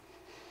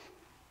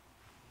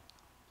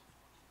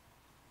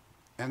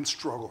and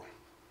struggle.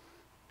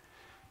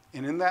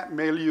 And in that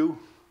milieu,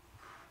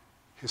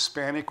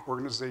 Hispanic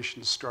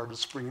organizations started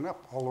springing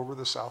up all over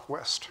the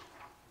Southwest.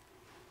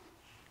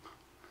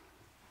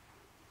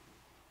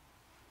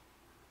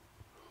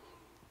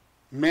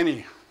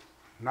 Many,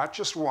 not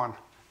just one,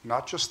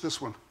 not just this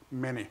one,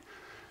 many.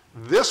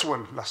 This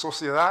one, La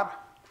Sociedad,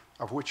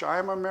 of which I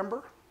am a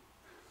member,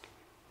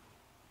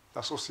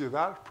 La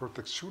Sociedad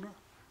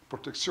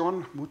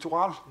Protección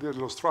Mutual de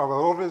los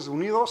Trabajadores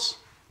Unidos,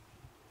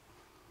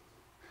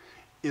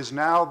 is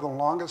now the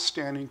longest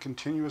standing,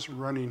 continuous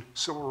running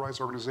civil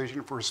rights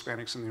organization for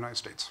Hispanics in the United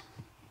States.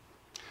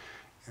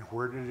 And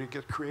where did it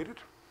get created?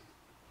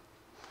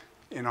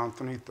 In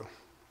Antonito,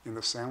 in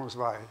the San Luis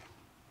Valley.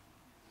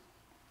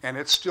 And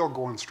it's still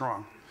going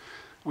strong.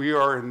 We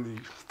are in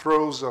the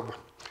throes of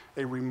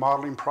a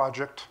remodeling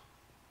project,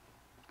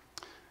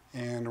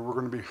 and we're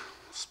going to be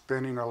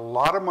spending a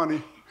lot of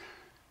money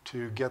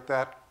to get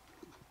that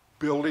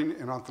building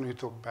in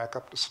Antonito back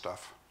up to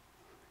stuff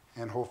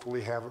and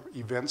hopefully have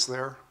events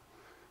there.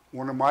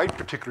 One of my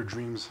particular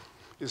dreams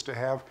is to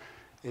have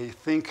a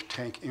think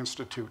tank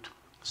institute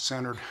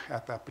centered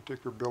at that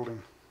particular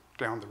building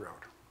down the road.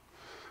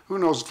 Who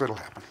knows if it'll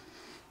happen?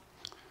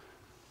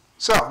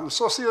 So, the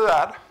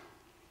Sociedad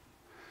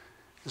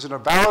is an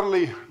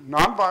avowedly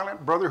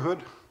nonviolent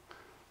brotherhood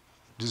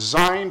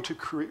designed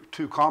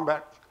to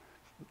combat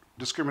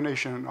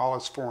discrimination in all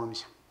its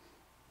forms.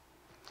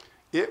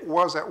 It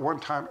was at one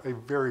time a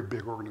very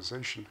big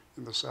organization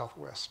in the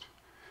Southwest.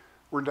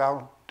 We're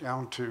down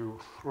to,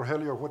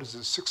 Rogelio, what is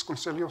it, 6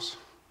 concilios?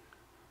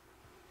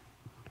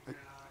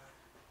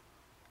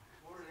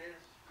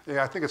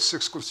 Yeah, I think it's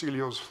 6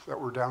 concilios that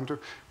we're down to,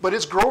 but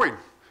it's growing.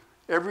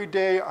 Every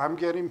day I'm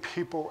getting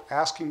people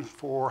asking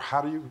for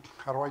how do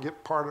I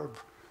get part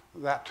of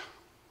that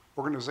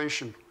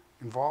organization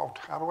involved?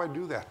 How do I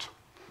do that?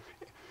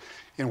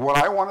 In what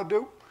I want to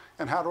do,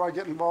 and how do I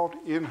get involved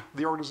in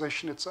the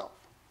organization itself?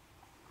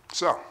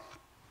 So,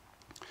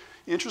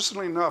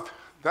 interestingly enough,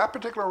 that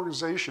particular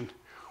organization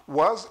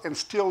was and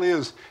still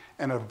is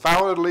an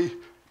avowedly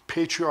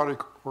patriotic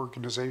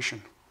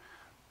organization.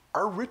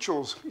 Our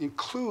rituals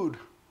include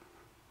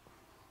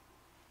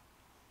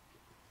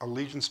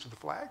allegiance to the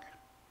flag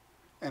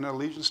and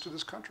allegiance to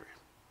this country.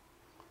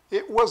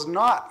 It was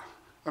not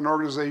an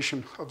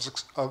organization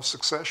of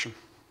succession.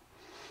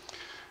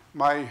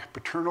 My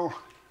paternal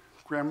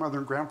grandmother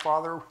and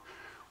grandfather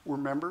were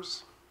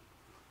members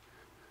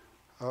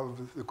of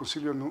the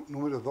Concilio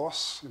Número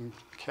 2 in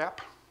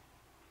Cap.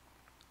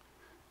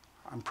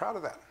 I'm proud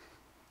of that.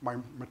 My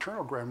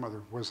maternal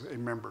grandmother was a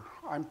member.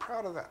 I'm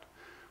proud of that.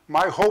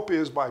 My hope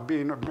is by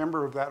being a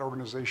member of that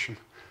organization,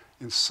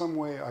 in some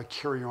way I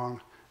carry on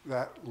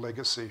that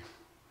legacy.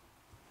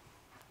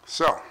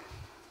 So,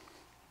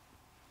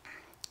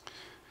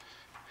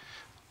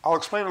 I'll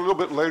explain a little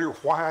bit later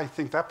why I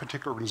think that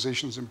particular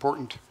organization is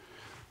important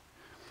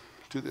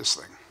to this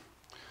thing.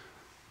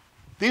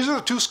 These are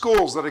the 2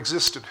 schools that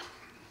existed.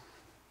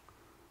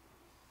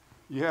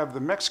 You have the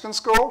Mexican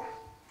school,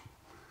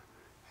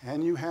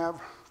 and you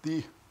have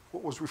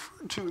what was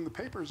referred to in the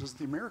papers as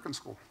the American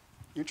school.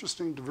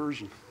 Interesting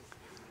diversion,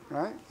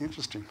 right?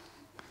 Interesting.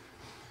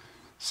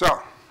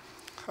 So,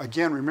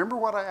 again, remember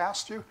what I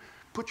asked you?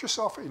 Put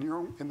yourself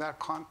in that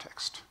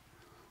context.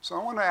 So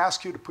I want to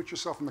ask you to put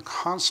yourself in the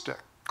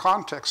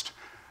context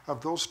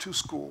of those 2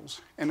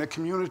 schools and a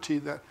community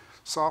that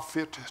saw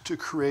fit to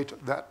create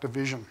that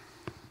division.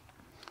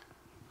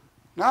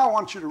 Now I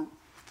want you to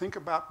think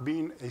about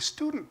being a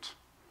student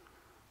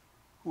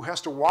who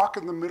has to walk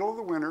in the middle of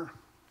the winter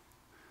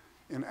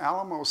in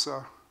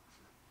Alamosa,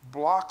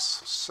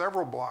 blocks,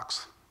 several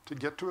blocks, to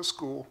get to a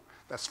school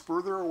that's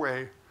further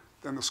away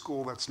than the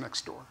school that's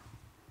next door.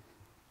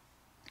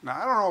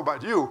 Now, I don't know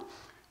about you,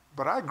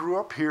 but I grew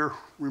up here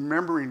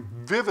remembering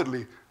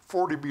vividly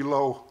 40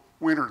 below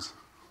winters.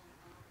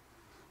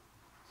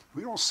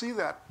 We don't see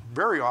that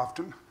very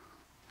often,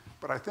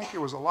 but I think it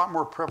was a lot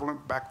more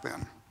prevalent back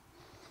then.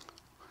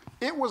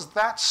 It was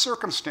that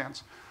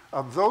circumstance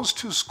of those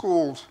two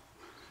schools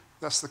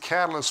that's the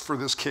catalyst for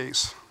this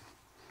case.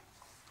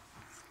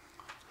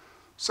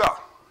 So,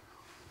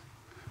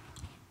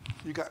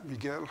 you got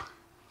Miguel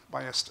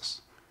Maestas,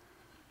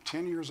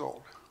 10 years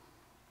old,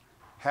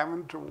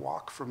 having to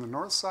walk from the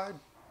north side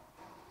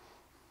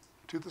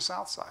to the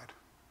south side.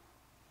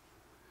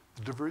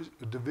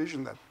 A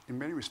division that in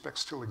many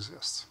respects still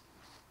exists.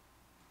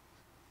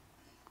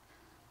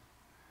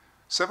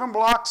 7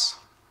 blocks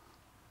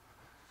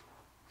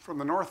from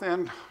the north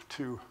end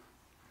to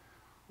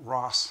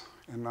Ross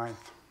and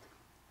 9th.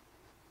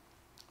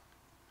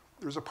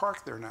 There's a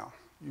park there now.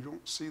 You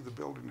don't see the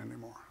building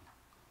anymore.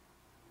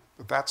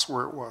 But that's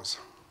where it was.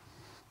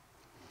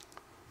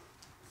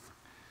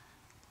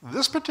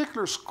 This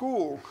particular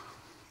school,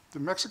 the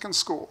Mexican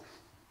school,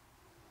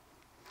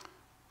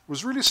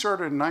 was really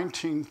started in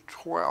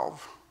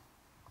 1912.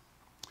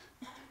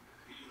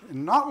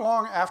 And not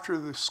long after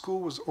the school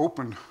was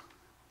opened,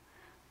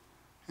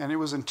 and it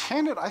was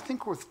intended, I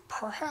think, with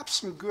perhaps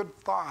some good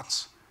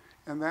thoughts,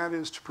 and that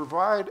is to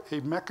provide a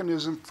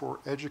mechanism for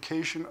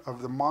education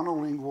of the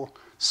monolingual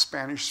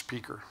Spanish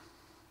speaker.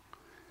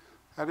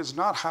 That is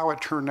not how it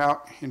turned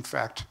out, in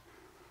fact,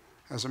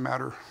 as a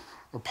matter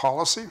of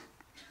policy.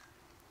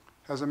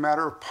 As a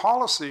matter of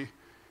policy,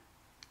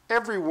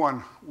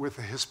 everyone with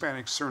a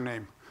Hispanic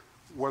surname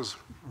was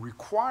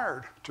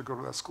required to go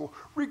to that school,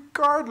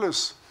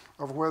 regardless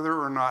of whether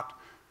or not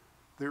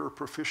they were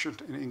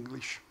proficient in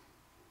English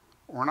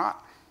or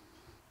not.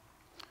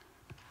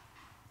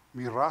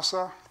 Mi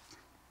raza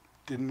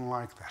didn't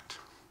like that.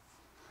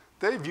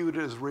 They viewed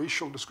it as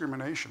racial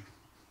discrimination.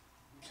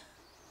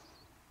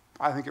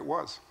 I think it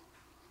was.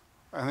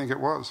 I think it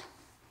was.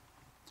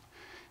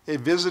 A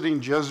visiting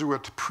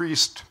Jesuit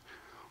priest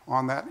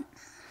on that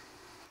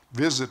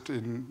visit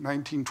in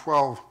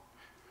 1912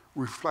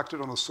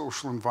 reflected on the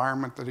social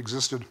environment that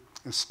existed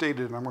and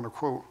stated, and I'm going to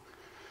quote,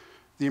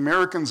 "The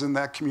Americans in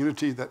that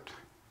community that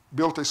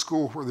built a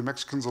school where the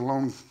Mexicans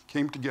alone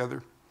came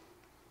together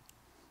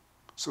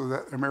so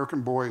that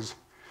American boys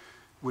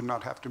would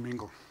not have to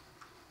mingle."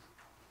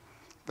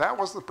 That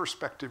was the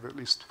perspective, at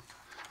least,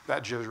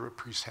 that Jesuit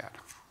priest had.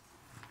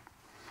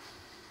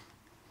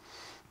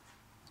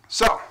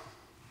 So,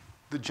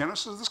 the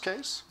genesis of this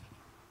case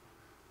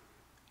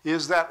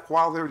is that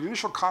while their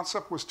initial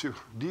concept was to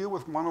deal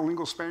with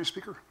monolingual Spanish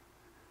speaker,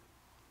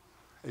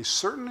 a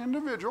certain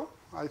individual,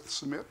 I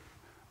submit,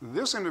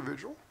 this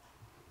individual,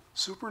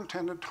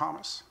 Superintendent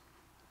Thomas,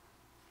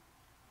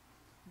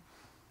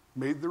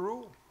 made the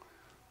rule.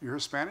 You're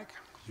Hispanic,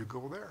 you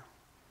go there,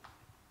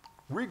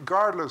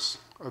 regardless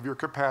of your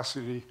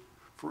capacity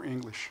for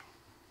English.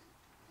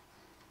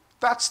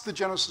 That's the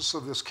genesis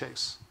of this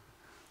case.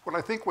 What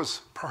I think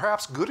was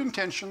perhaps good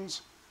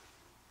intentions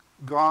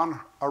gone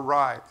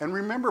awry. And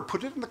remember,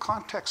 put it in the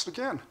context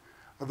again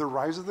of the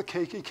rise of the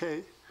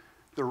KKK,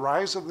 the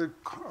rise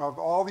of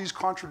all these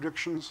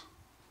contradictions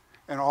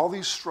and all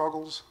these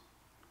struggles,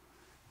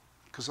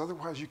 because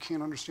otherwise you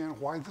can't understand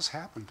why this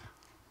happened.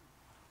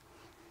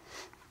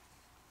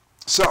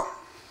 So,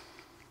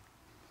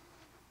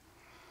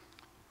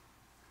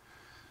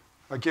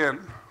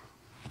 again,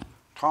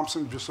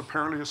 Thompson just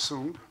apparently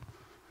assumed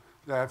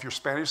that if you're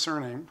Spanish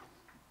surnamed,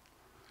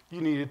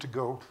 you needed to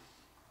go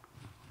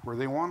where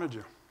they wanted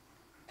you.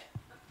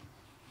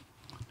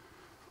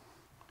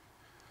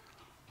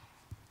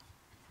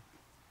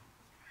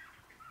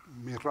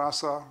 Mi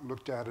raza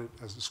looked at it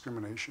as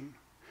discrimination.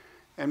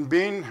 And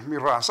being mi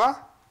raza,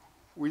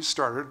 we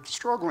started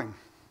struggling.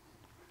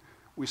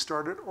 We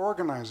started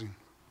organizing.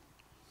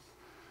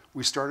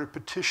 We started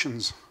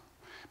petitions,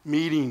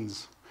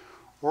 meetings,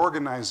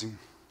 organizing,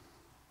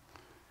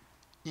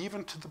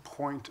 even to the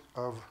point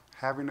of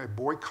having a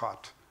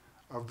boycott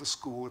of the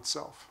school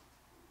itself.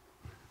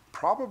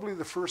 Probably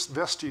the first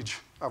vestige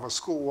of a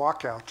school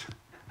walkout,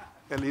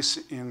 at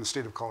least in the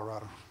state of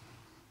Colorado.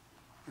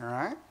 All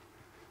right?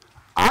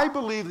 I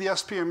believe the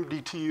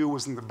SPMDTU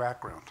was in the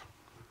background.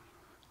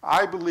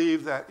 I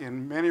believe that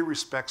in many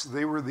respects,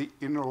 they were the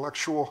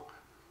intellectual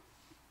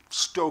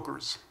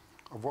stokers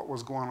of what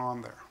was going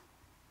on there.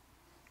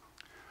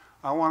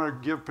 I want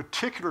to give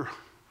particular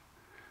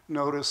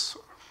notice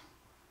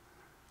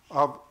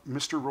of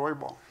Mr.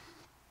 Roybal.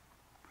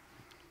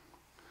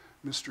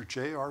 Mr.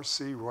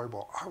 J.R.C.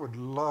 Roybal. I would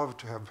love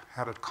to have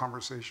had a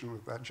conversation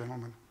with that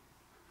gentleman.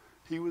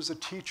 He was a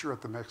teacher at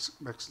the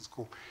Mexican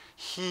school.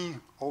 He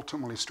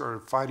ultimately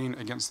started fighting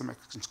against the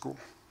Mexican school.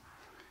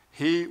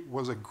 He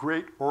was a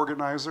great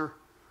organizer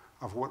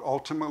of what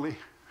ultimately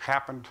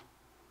happened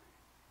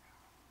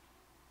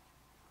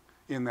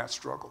in that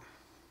struggle.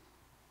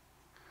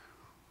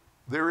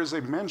 There is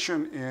a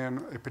mention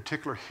in a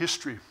particular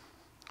history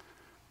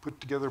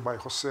put together by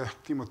Jose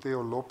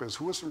Timoteo Lopez,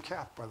 who was from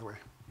CAP, by the way.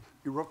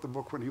 He wrote the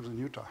book when he was in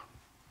Utah.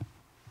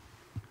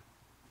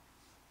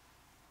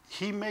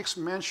 He makes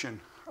mention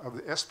of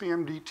the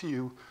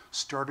SBMDTU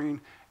starting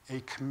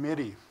a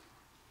committee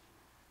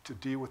to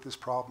deal with this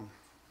problem.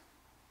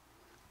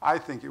 I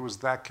think it was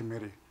that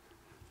committee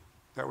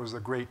that was the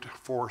great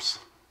force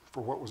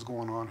for what was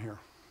going on here.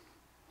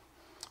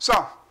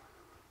 So,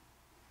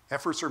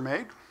 efforts are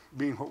made,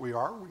 being what we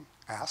are. We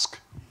ask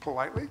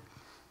politely,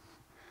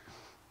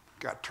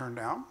 got turned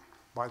down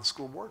by the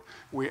school board.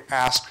 We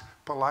asked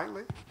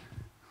politely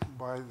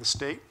by the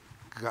state,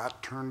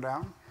 got turned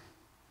down.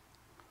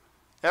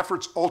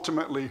 Efforts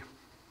ultimately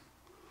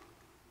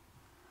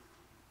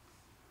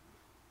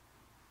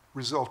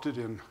resulted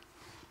in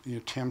the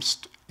attempts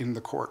in the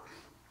court.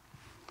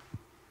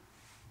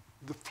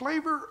 The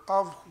flavor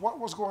of what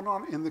was going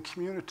on in the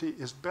community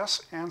is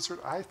best answered,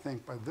 I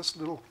think, by this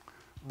little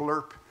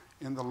blurb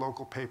in the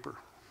local paper.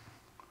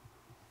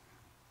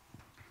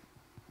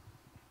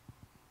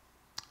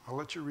 I'll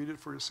let you read it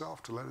for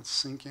yourself to let it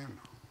sink in.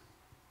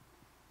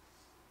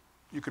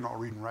 You can all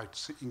read and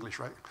write English,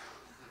 right?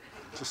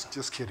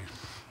 Just kidding.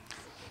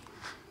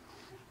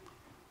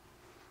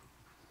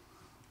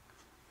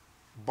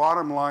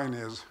 Bottom line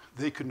is,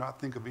 they could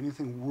not think of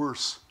anything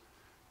worse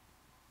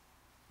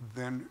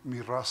than Mi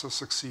Raza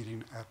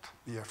succeeding at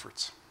the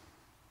efforts.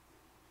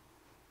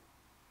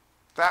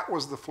 That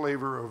was the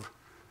flavor of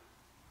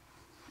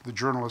the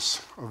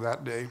journalists of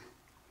that day.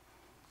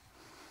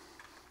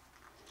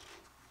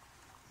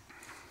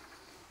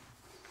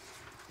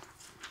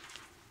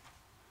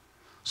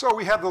 So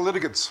we have the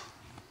litigants.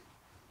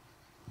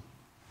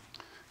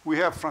 We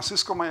have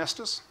Francisco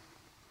Maestas,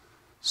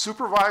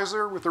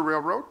 supervisor with the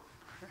railroad,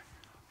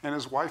 and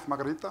his wife,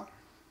 Margarita,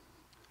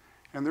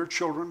 and their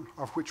children,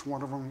 of which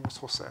one of them was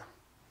Jose.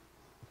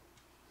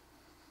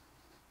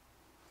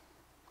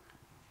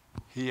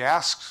 He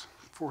asked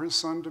for his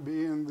son to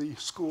be in the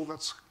school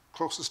that's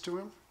closest to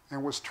him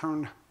and was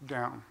turned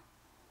down.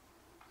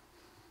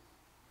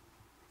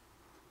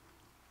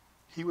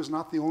 He was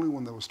not the only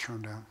one that was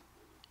turned down.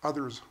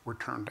 Others were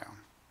turned down.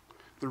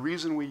 The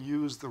reason we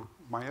use the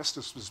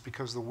Maestas is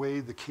because the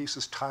way the case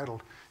is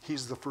titled,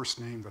 he's the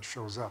first name that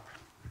shows up.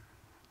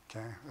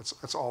 Okay,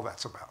 that's all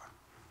that's about.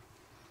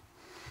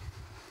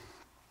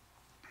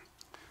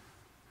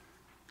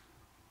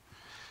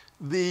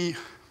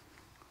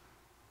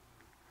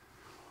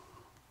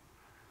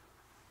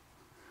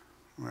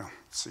 Well,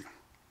 let's see.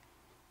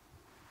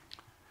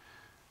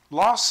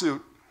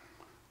 Lawsuit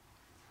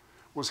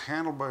was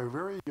handled by a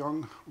very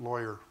young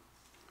lawyer.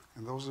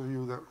 And those of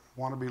you that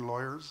want to be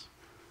lawyers,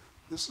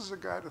 this is a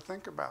guy to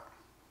think about.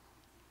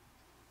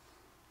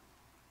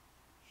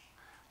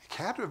 It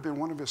had to have been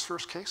one of his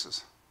first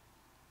cases.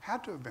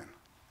 Had to have been.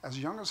 As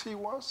young as he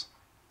was.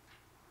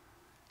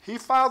 He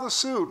filed a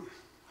suit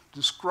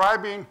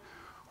describing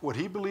what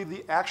he believed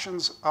the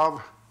actions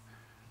of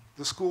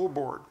the school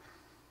board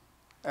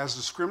as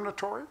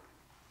discriminatory.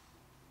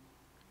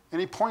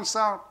 And he points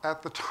out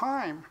at the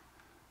time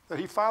that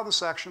he filed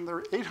this action, there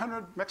were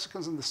 800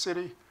 Mexicans in the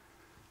city,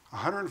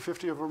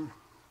 150 of them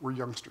were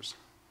youngsters.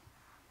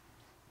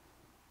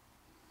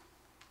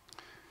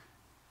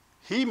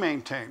 He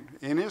maintained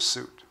in his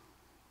suit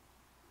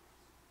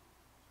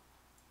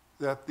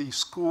that the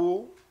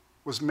school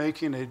was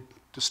making a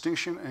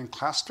distinction and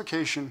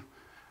classification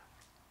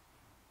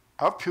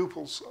of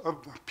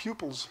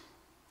pupils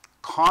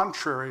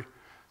contrary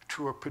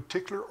to a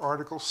particular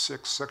Article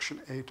 6, Section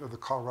 8 of the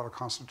Colorado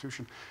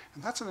Constitution.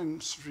 And that's an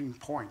interesting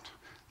point.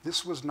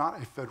 This was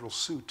not a federal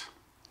suit.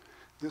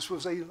 This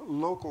was a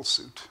local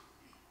suit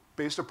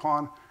based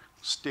upon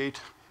state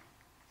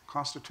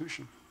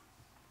constitution.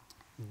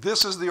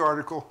 This is the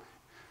article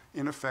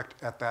in effect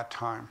at that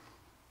time.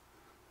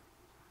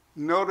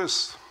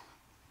 Notice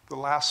the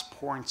last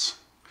points.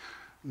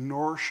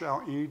 Nor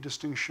shall any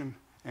distinction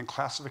and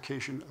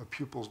classification of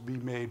pupils be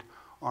made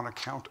on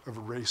account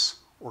of race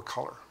or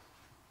color.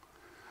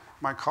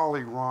 My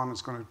colleague Ron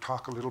is going to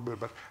talk a little bit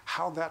about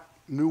how that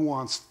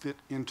nuance fit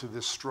into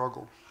this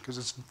struggle, because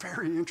it's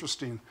very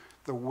interesting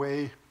the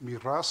way Mi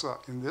Raza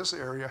in this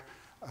area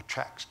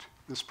attacked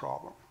this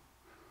problem.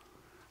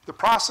 The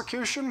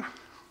prosecution,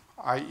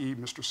 i.e.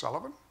 Mr.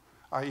 Sullivan,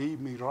 i.e.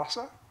 Mi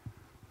Raza,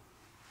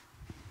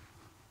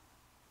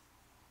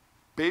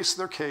 based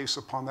their case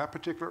upon that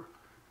particular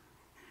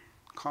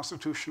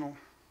constitutional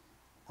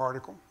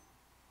article,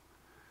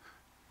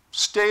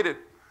 stated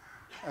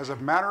as a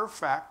matter of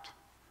fact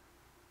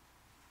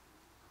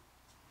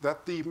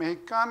that the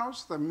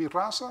Mexicanos, the Mi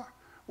Raza,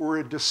 were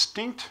a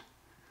distinct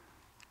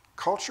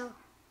culture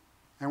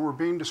and were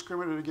being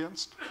discriminated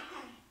against,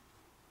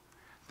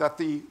 that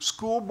the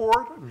school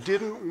board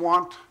didn't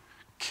want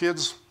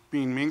kids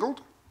being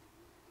mingled,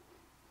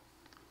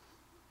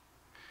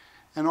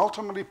 and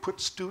ultimately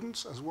put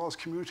students as well as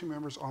community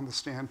members on the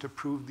stand to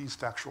prove these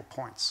factual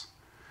points.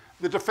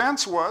 The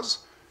defense was,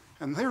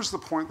 and here's the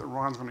point that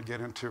Ron's going to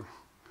get into,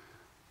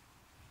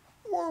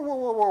 whoa, whoa,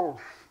 whoa, whoa,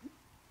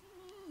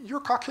 you're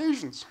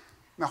Caucasians.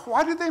 Now,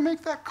 why did they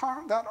make that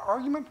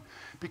argument?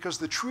 Because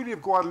the Treaty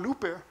of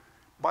Guadalupe,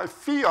 by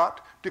fiat,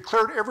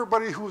 declared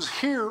everybody who was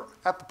here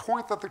at the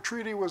point that the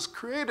treaty was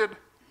created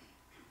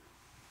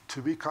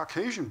to be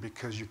Caucasian,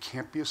 because you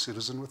can't be a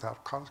citizen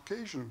without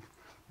Caucasian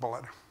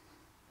blood.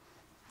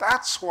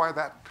 That's why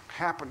that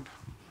happened.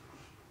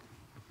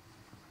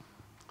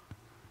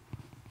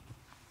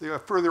 They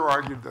further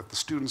argued that the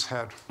students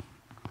had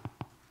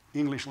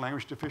English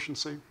language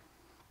deficiency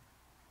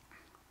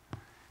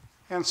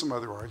and some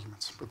other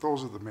arguments, but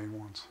those are the main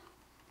ones.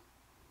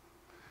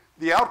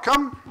 The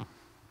outcome,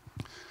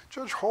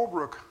 Judge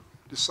Holbrook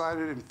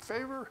decided in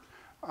favor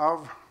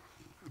of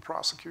the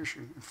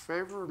prosecution, in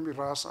favor of Mi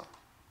Raza,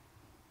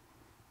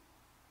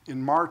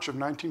 in March of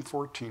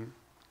 1914,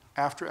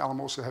 after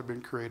Alamosa had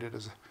been created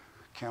as a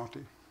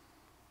county,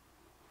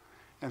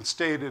 and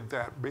stated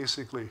that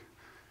basically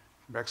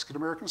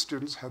Mexican-American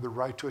students had the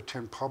right to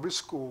attend public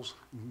schools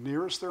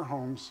nearest their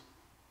homes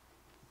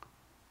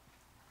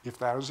if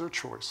that is their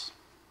choice,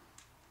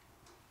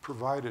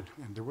 provided,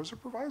 and there was a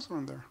proviso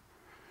in there,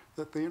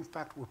 that they in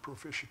fact were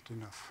proficient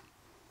enough.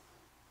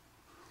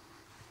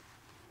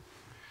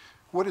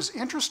 What is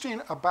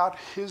interesting about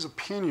his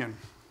opinion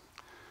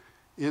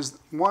is,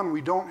 one,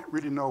 we don't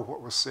really know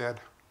what was said.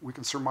 We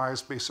can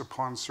surmise based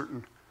upon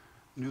certain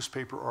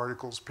newspaper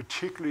articles,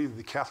 particularly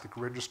the Catholic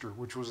Register,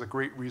 which was a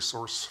great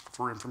resource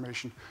for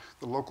information.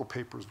 The local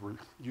papers were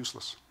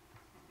useless.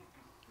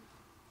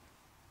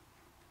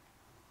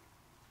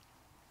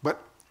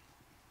 But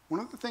one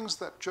of the things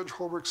that Judge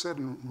Holbrook said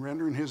in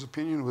rendering his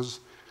opinion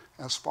was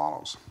as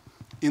follows.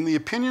 In the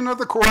opinion of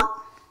the court,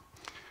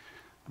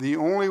 the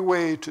only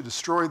way to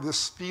destroy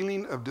this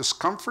feeling of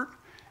discomfort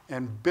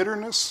and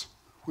bitterness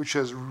which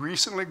has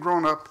recently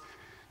grown up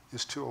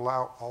is to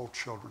allow all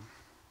children.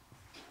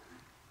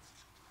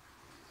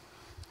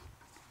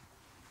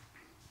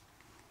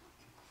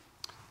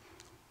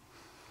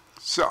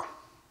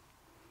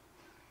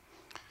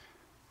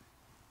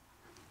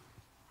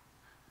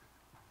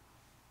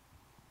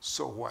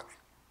 So what?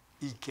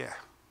 ¿Y qué?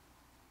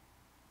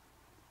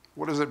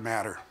 What does it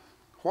matter?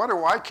 Why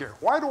do I care?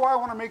 Why do I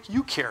want to make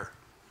you care?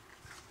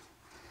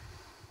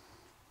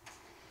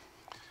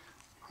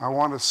 I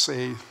want to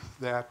say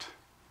that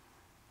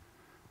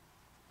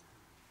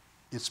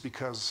it's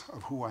because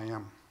of who I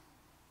am.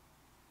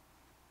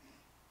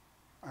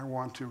 I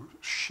want to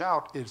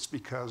shout it's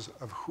because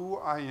of who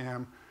I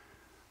am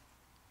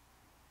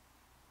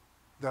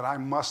that I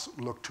must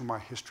look to my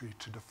history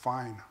to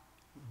define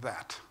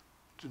that,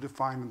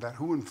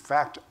 who in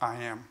fact I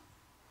am.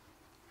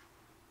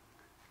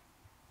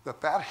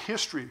 That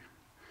history,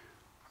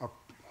 of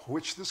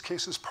which this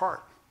case is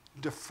part,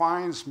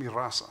 defines Mi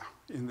Raza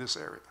in this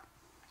area,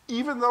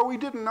 even though we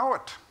didn't know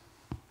it.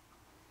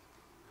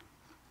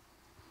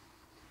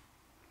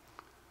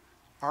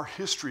 Our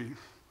history,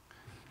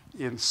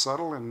 in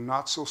subtle and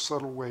not so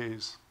subtle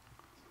ways,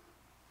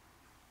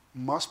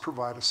 must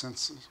provide a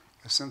sense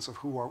of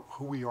who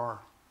we are.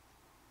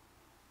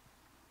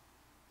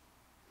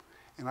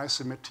 And I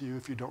submit to you,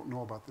 if you don't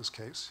know about this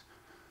case,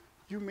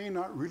 you may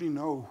not really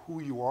know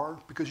who you are,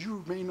 because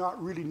you may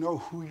not really know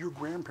who your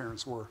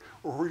grandparents were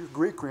or who your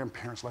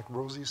great-grandparents, like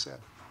Rosie said.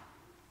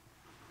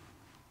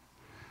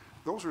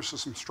 Those are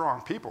some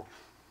strong people.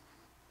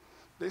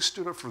 They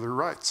stood up for their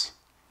rights.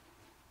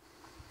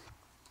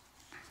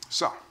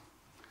 So,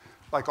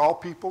 like all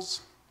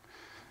peoples,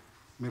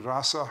 Mi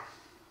Raza,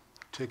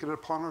 take it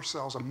upon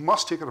ourselves, and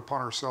must take it upon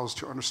ourselves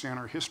to understand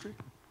our history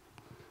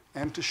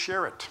and to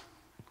share it.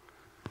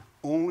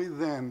 Only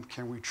then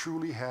can we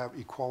truly have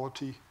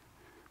equality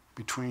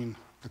between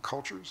the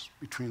cultures,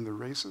 between the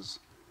races,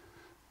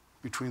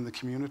 between the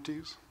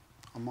communities,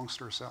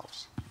 amongst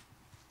ourselves.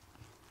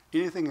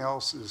 Anything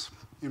else is,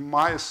 in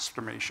my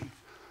estimation,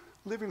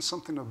 living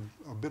something of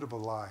a bit of a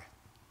lie,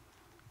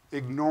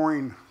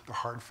 ignoring the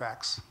hard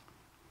facts,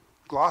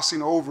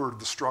 glossing over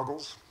the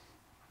struggles.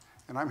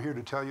 And I'm here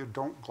to tell you,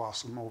 don't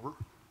gloss them over.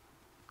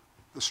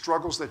 The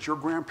struggles that your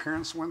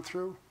grandparents went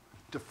through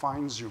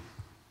defines you.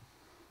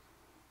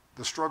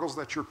 The struggles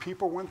that your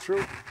people went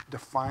through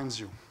defines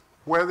you.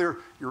 Whether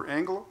you're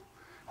Anglo,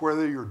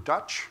 whether you're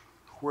Dutch,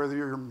 whether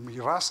you're Mi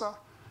Raza,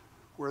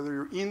 whether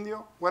you're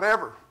Indio,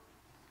 whatever,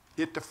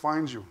 it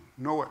defines you.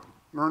 Know it,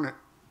 learn it,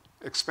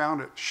 expound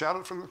it, shout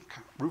it from the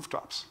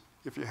rooftops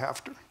if you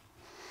have to.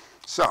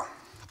 So,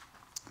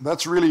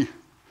 that's really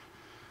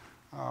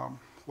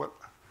what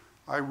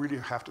I really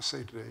have to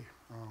say today.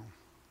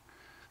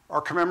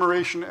 Our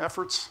commemoration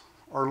efforts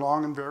are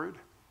long and varied.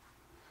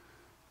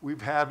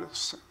 We've had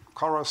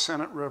Colorado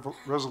Senate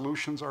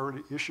resolutions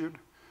already issued.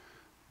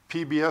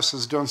 PBS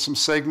has done some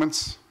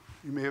segments.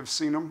 You may have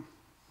seen them.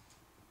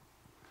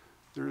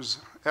 There's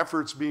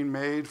efforts being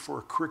made for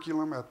a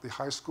curriculum at the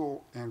high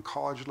school and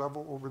college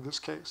level over this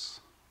case.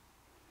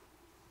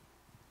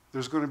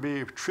 There's going to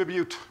be a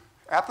tribute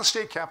at the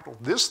state capitol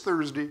this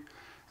Thursday,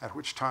 at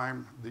which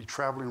time the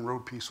traveling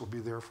road piece will be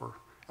there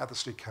at the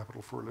state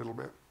capitol for a little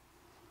bit.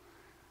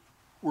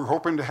 We're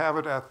hoping to have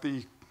it at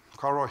the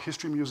Colorado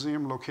History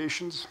Museum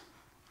locations,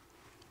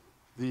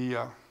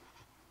 the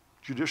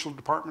Judicial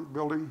Department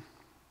building,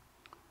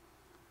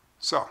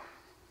 So,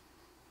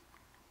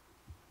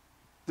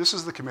 this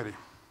is the committee.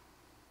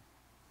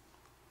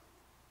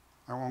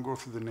 I won't go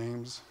through the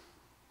names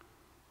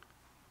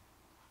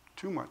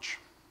too much,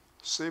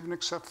 save and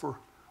except for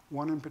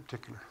one in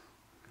particular.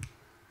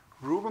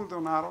 Ruben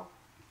Donato,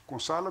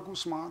 Gonzalo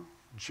Guzman,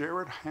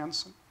 Jared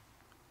Hansen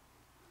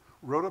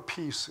wrote a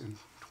piece in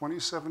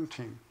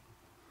 2017,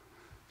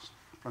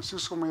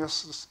 Francisco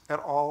Maestas et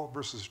al.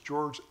 Versus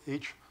George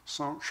H.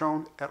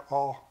 Schoen et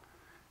al.,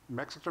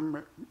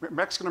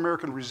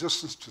 Mexican-American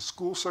Resistance to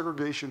School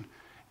Segregation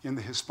in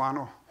the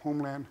Hispano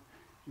Homeland,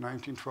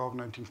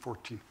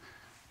 1912-1914.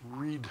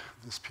 Read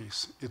this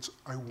piece. It's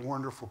a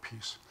wonderful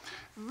piece.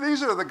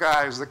 These are the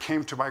guys that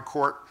came to my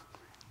court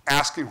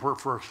asking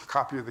for a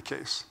copy of the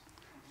case.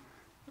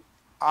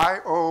 I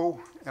owe,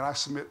 and I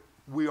submit,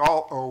 we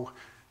all owe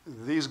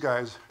these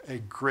guys a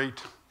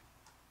great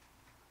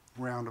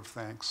round of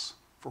thanks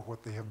for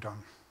what they have done.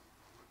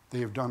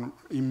 They have done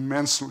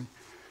immensely.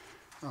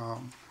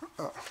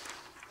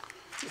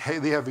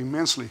 They have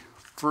immensely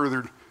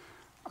furthered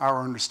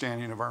our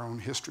understanding of our own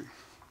history.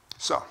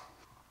 So,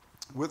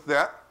 with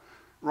that,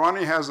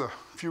 Ronnie has a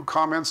few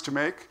comments to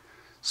make,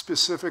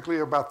 specifically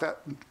about that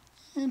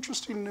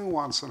interesting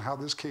nuance on how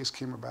this case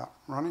came about.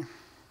 Ronnie?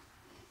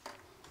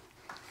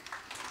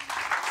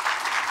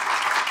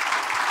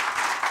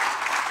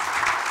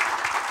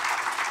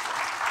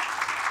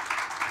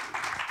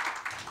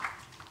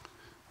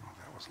 Oh,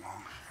 that was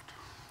long. Shit.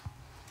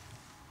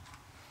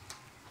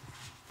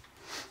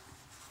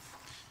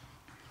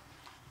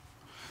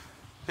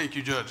 Thank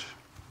you, Judge.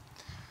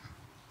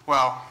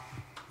 Wow,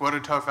 what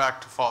a tough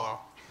act to follow.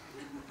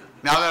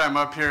 Now that I'm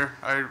up here,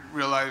 I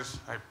realize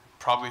I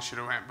probably should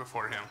have went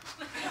before him.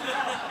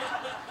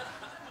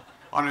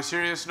 On a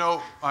serious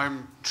note,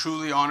 I'm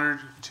truly honored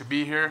to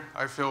be here.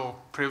 I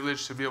feel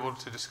privileged to be able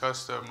to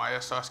discuss the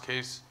Maestas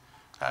case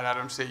at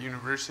Adams State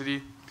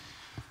University.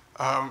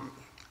 I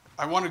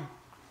want to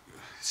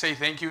say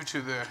thank you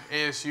to the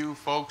ASU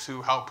folks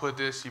who helped put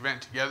this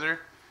event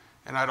together.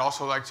 And I'd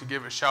also like to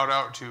give a shout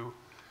out to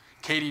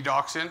Katie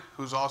Doxson,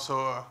 who's also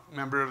a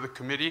member of the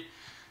committee.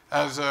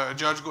 As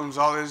Judge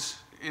Gonzales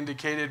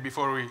indicated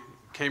before we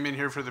came in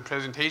here for the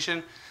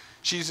presentation,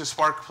 she's a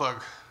spark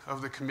plug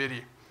of the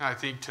committee. And I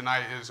think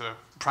tonight is a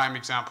prime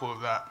example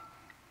of that.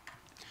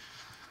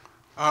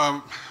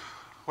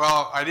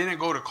 Well, I didn't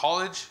go to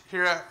college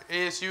here at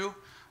ASU.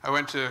 I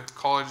went to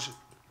college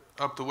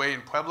up the way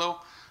in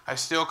Pueblo. I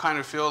still kind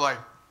of feel like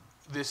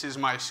this is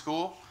my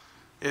school.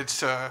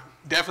 It's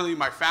definitely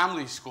my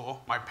family's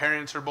school. My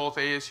parents are both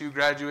ASU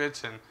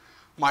graduates, and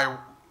my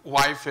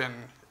wife and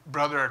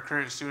brother are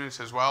current students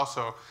as well,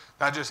 so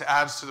that just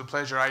adds to the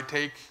pleasure I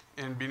take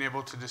in being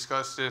able to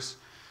discuss this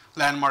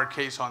landmark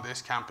case on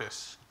this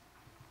campus.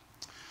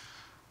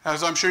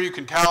 As I'm sure you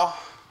can tell,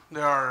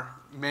 there are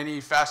many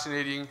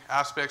fascinating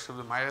aspects of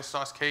the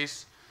Maestas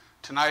case.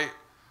 Tonight,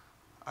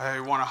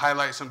 I want to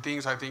highlight some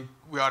things I think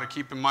we ought to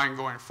keep in mind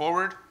going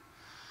forward.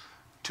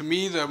 To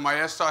me, the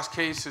Maestas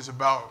case is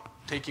about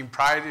taking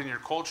pride in your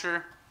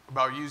culture,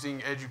 about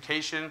using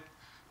education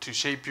to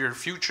shape your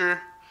future,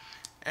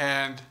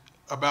 and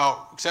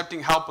about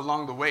accepting help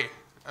along the way,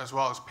 as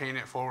well as paying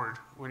it forward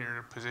when you're in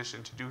a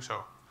position to do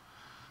so.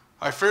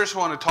 I first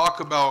want to talk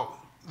about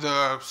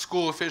the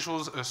school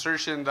officials'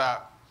 assertion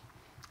that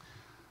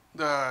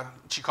the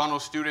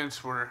Chicano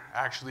students were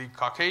actually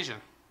Caucasian.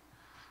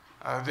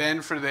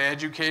 Then for the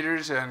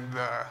educators and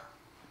the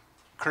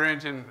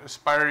current and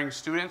aspiring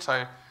students,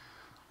 I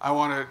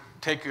want to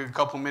take a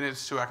couple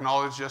minutes to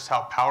acknowledge just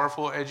how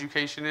powerful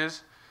education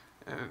is,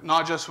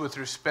 not just with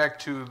respect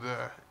to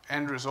the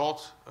end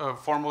result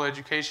of formal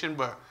education,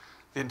 but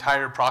the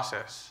entire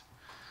process.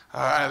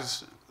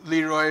 As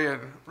Leroy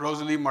and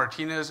Rosalie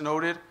Martinez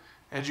noted,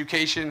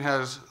 education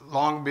has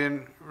long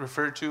been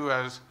referred to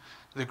as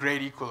the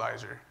great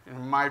equalizer.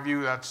 In my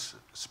view, that's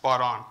spot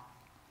on.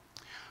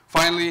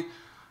 Finally,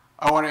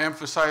 I want to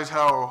emphasize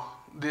how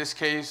this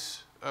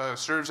case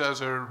serves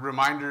as a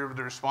reminder of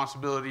the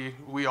responsibility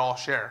we all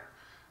share,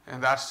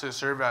 and that's to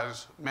serve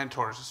as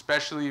mentors,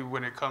 especially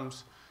when it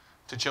comes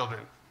to children.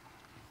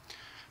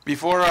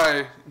 Before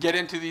I get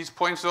into these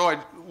points, though, I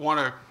want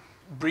to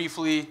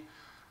briefly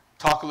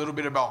talk a little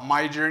bit about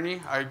my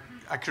journey.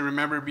 I can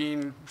remember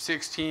being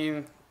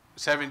 16,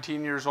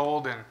 17 years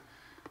old and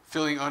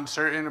feeling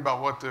uncertain about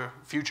what the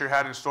future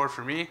had in store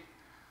for me.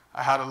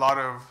 I had a lot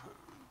of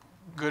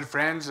good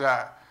friends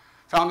that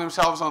found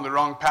themselves on the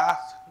wrong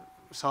path.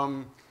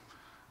 Some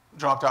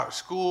dropped out of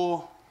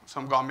school,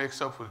 some got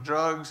mixed up with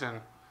drugs, and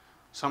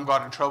some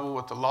got in trouble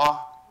with the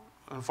law.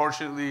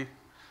 Unfortunately,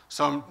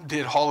 some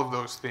did all of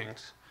those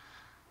things.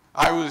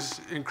 I was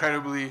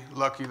incredibly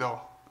lucky, though.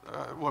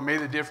 What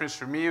made the difference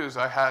for me was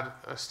I had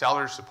a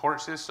stellar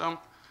support system.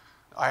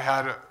 I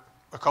had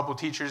a couple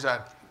teachers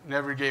that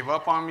never gave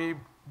up on me,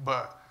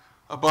 but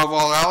above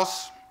all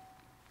else,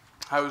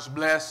 I was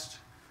blessed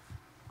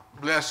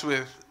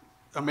with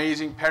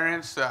amazing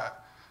parents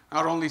that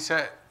not only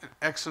set an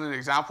excellent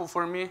example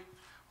for me,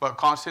 but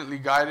constantly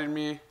guided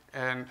me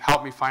and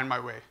helped me find my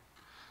way.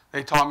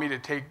 They taught me to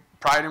take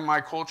pride in my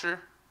culture,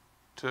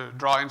 to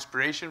draw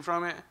inspiration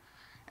from it,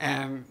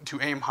 and to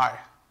aim high.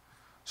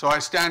 So I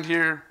stand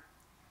here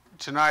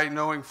tonight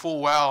knowing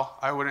full well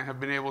I wouldn't have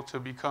been able to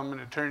become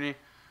an attorney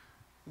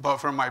but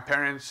for my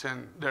parents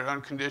and their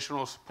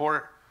unconditional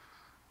support.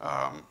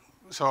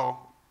 So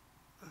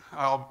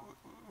I'll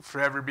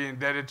forever be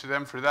indebted to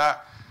them for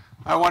that.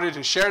 I wanted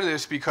to share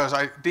this because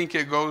I think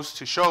it goes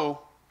to show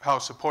how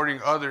supporting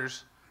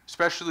others,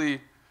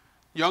 especially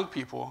young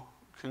people,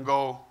 can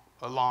go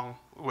a long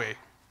way.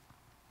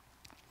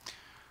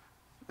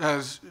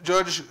 As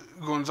Judge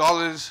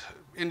Gonzales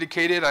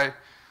indicated, I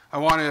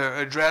want to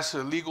address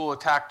a legal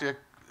tactic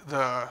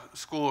the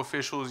school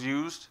officials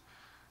used.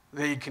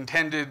 They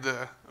contended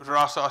the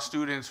Raza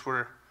students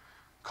were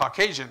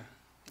Caucasian,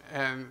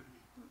 and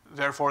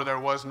therefore there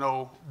was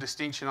no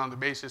distinction on the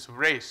basis of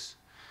race.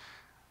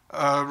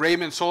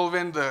 Raymond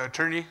Sullivan, the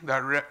attorney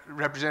that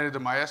represented the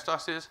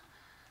Maestas,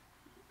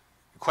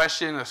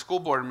 questioned a school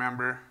board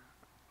member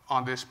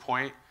on this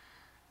point,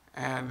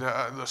 and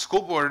the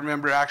school board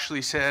member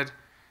actually said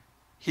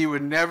he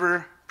would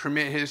never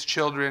permit his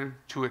children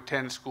to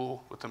attend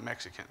school with the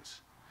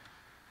Mexicans.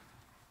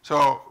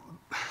 So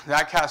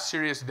that casts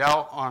serious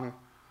doubt on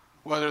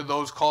whether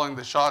those calling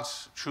the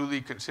shots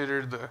truly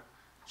considered the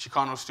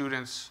Chicano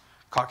students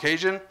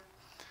Caucasian.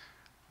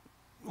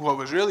 What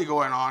was really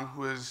going on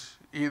was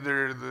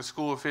either the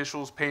school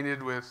officials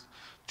painted with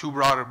too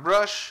broad a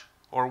brush,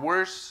 or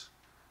worse,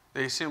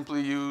 they simply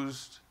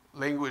used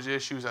language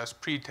issues as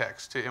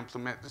pretext to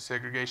implement the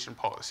segregation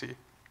policy.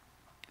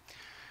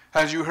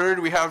 As you heard,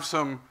 we have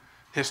some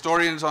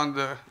historians on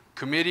the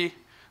committee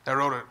that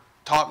wrote a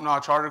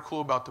top-notch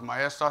article about the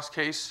Maestas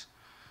case.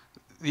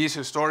 These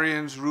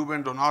historians,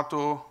 Ruben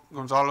Donato,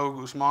 Gonzalo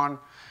Guzman,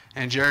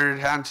 and Jared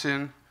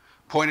Hansen,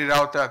 pointed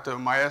out that the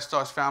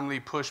Maestas family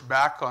pushed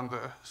back on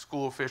the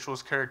school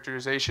officials'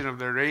 characterization of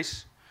their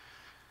race.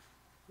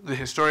 The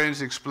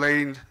historians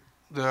explained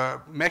the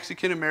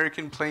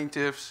Mexican-American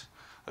plaintiffs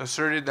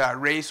asserted that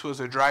race was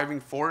a driving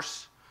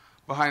force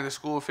behind the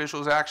school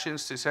officials'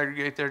 actions to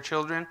segregate their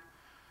children.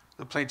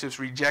 The plaintiffs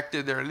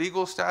rejected their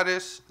legal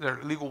status, their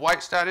legal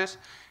white status,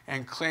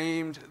 and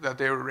claimed that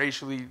they were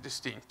racially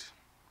distinct.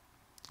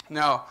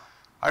 Now,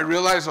 I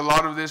realize a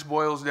lot of this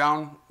boils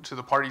down to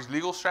the party's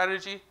legal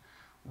strategy,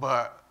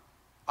 but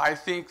I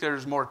think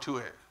there's more to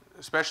it,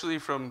 especially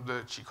from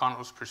the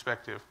Chicanos'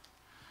 perspective.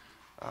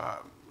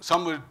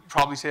 Some would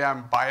probably say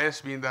I'm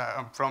biased, being that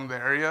I'm from the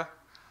area,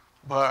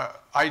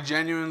 but I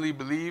genuinely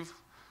believe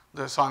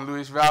the San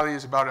Luis Valley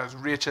is about as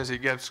rich as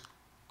it gets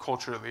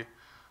culturally.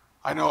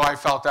 I know I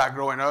felt that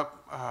growing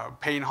up,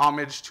 paying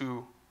homage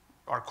to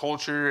our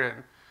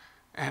culture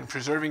and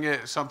preserving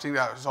it is something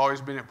that has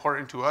always been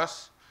important to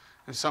us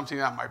and something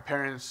that my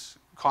parents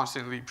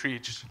constantly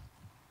preached.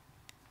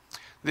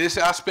 This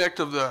aspect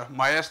of the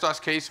Maestas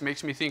case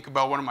makes me think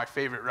about one of my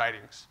favorite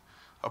writings,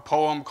 a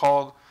poem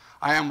called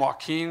I Am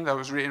Joaquin that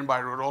was written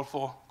by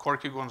Rodolfo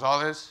Corque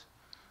Gonzales.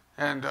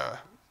 And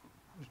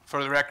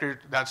for the record,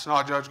 that's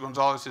not Judge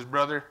Gonzales'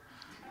 brother.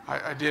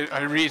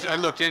 I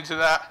looked into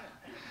that.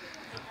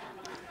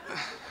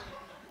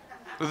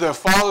 The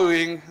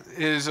following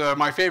is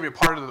my favorite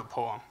part of the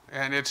poem,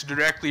 and it's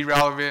directly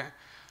relevant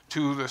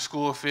to the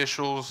school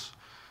officials'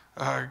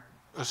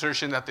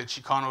 assertion that the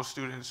Chicano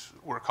students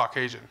were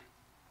Caucasian.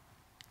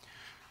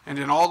 And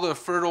in all the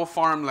fertile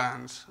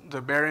farmlands,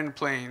 the barren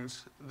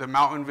plains, the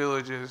mountain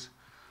villages,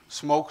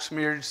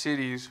 smoke-smeared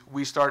cities,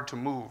 we start to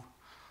move.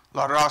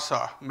 La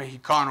Raza,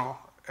 Mexicano,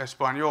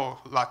 Español,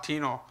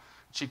 Latino,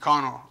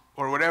 Chicano,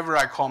 or whatever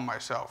I call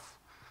myself.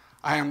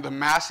 I am the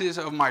masses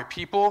of my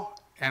people,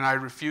 and I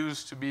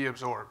refuse to be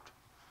absorbed.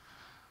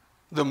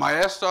 The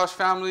Maestas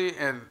family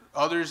and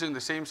others in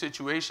the same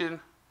situation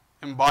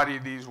embody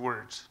these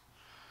words.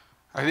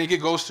 I think it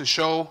goes to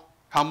show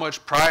how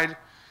much pride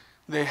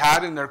they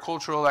had in their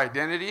cultural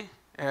identity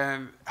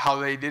and how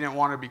they didn't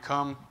want to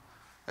become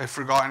a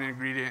forgotten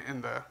ingredient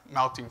in the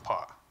melting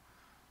pot.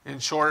 In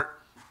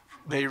short,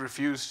 they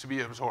refused to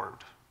be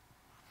absorbed.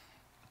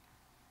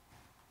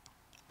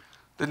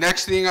 The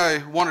next thing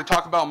I want to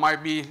talk about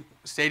might be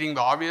stating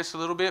the obvious a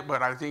little bit,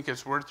 but I think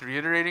it's worth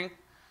reiterating,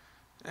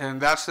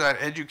 and that's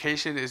that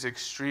education is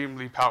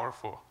extremely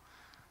powerful.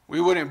 We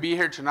wouldn't be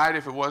here tonight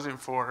if it wasn't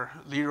for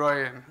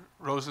Leroy and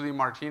Rosalie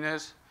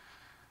Martinez.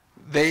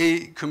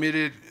 They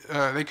contributed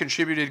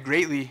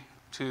greatly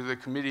to the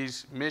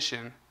committee's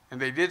mission, and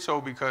they did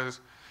so because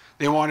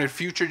they wanted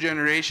future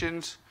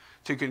generations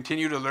to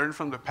continue to learn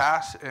from the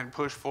past and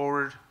push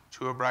forward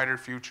to a brighter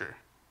future.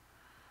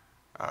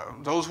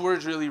 Those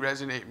words really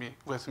resonate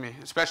with me,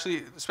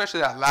 especially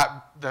that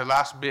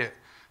last bit,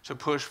 to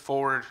push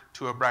forward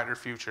to a brighter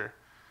future.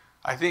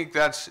 I think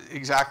that's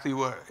exactly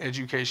what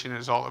education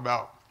is all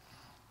about.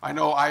 I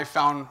know I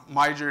found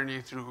my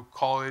journey through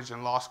college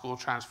and law school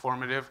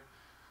transformative.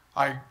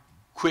 I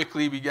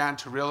quickly began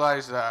to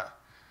realize that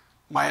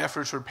my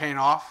efforts were paying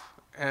off,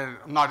 and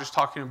I'm not just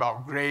talking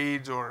about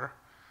grades or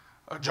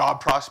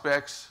job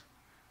prospects.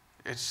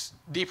 It's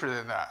deeper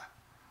than that.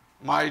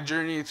 My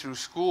journey through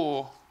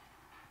school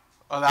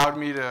allowed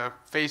me to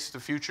face the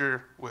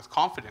future with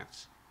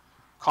confidence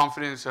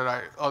that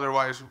I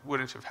otherwise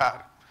wouldn't have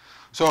had.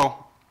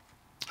 So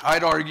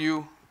I'd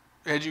argue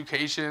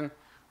education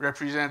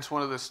represents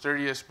one of the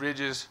sturdiest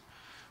bridges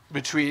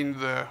between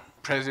the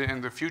present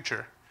and the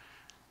future.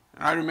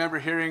 And I remember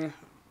hearing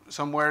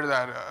somewhere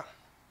that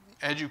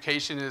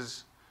education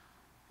is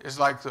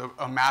like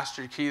a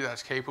master key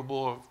that's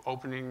capable of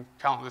opening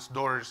countless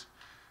doors.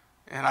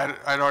 And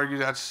I'd argue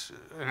that's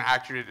an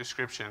accurate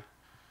description.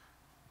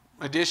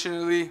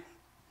 Additionally,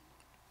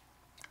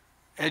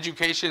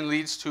 education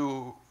leads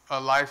to a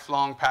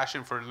lifelong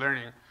passion for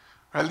learning,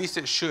 or at least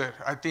it should.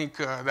 I think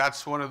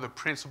that's one of the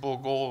principal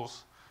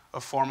goals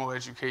of formal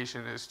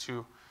education, is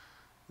to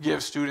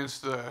give students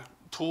the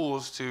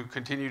tools to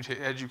continue to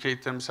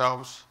educate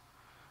themselves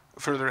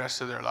for the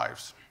rest of their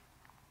lives.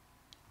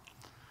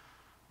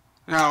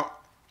 Now,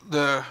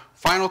 the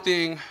final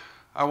thing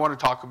I want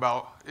to talk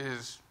about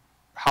is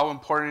how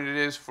important it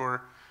is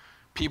for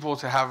people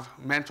to have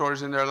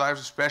mentors in their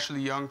lives,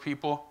 especially young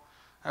people.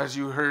 As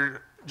you heard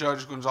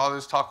Judge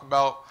Gonzales talk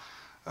about,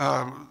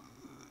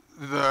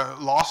 the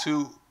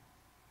lawsuit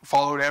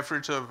followed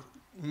efforts of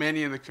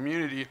many in the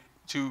community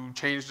to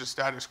change the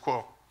status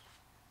quo.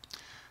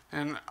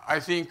 And I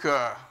think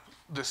the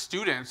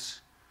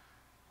students,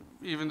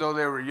 even though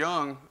they were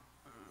young,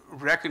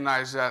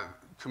 recognized that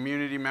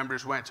community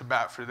members went to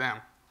bat for them.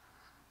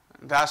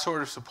 That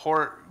sort of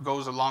support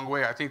goes a long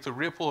way. I think the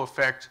ripple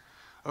effect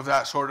of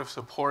that sort of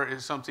support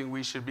is something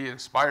we should be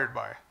inspired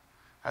by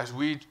as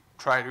we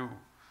try to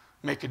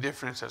make a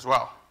difference as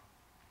well.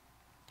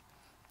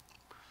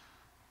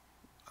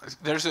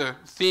 There's a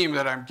theme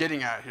that I'm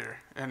getting at here,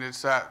 and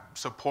it's that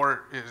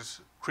support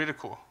is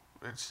critical.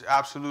 It's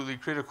absolutely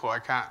critical. I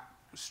can't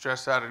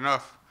stress that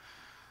enough.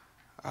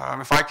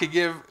 If I could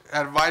give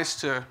advice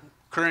to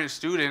current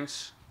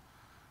students,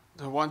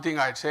 the one thing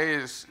I'd say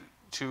is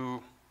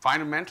to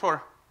find a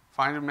mentor.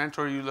 Find a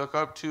mentor you look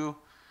up to,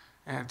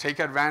 and take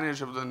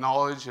advantage of the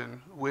knowledge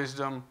and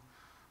wisdom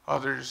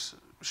others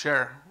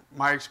share.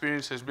 My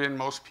experience has been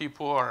most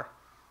people are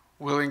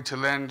willing to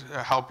lend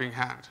a helping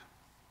hand.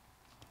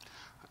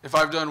 If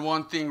I've done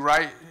one thing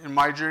right in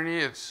my journey,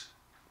 it's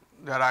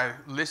that I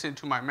listened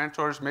to my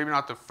mentors, maybe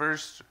not the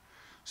first,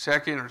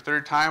 second, or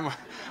third time.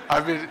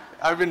 I've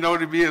been known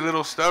to be a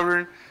little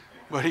stubborn,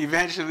 but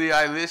eventually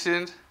I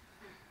listened.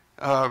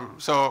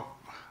 So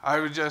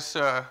I would just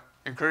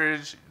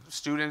encourage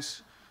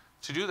students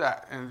to do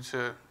that and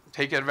to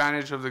take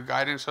advantage of the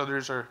guidance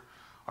others are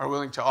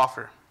willing to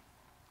offer.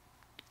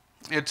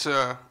 It's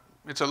a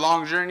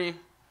long journey.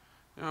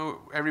 You know,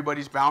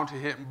 everybody's bound to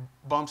hit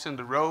bumps in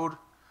the road,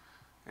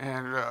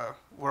 and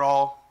we're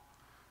all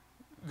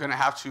going to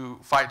have to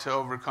fight to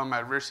overcome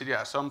adversity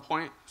at some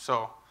point.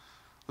 So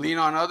lean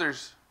on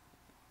others.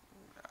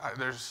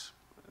 There's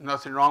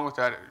nothing wrong with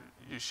that.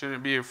 You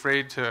shouldn't be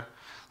afraid to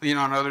lean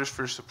on others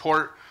for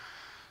support.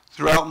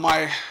 Throughout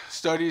my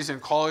studies in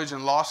college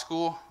and law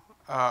school,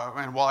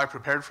 and while I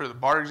prepared for the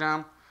bar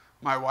exam,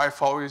 my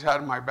wife always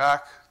had my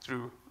back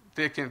through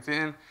thick and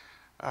thin.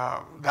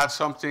 That's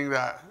something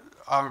that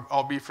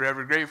I'll be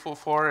forever grateful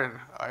for, and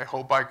I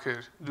hope I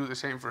could do the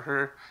same for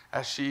her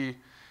as she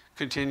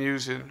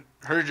continues in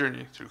her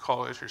journey through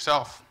college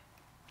herself.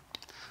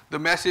 The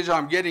message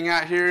I'm getting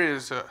at here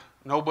is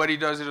nobody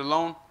does it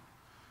alone.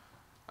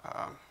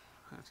 I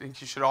think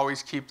you should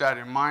always keep that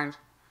in mind.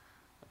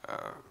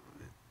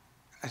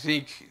 I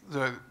think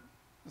the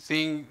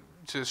thing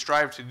to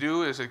strive to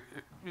do is,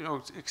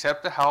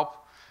 accept the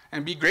help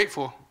and be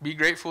grateful. Be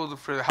grateful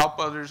for the help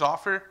others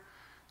offer,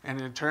 and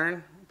in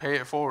turn, pay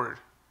it forward.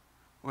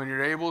 When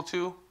you're able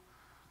to,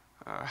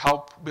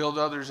 help build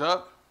others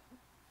up,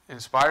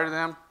 inspire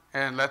them,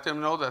 and let them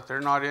know that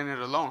they're not in it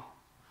alone.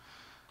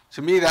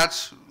 To me,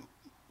 that's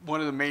one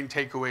of the main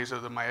takeaways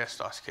of the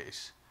Maestas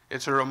case.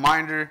 It's a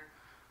reminder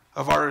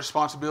of our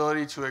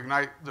responsibility to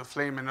ignite the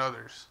flame in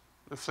others,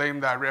 the flame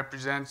that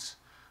represents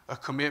a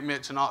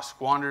commitment to not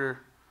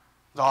squander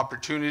the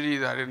opportunity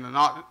that in the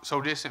not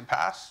so distant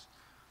past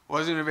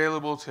wasn't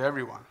available to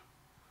everyone.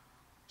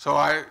 So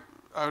I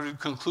would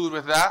conclude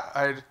with that.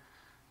 I'd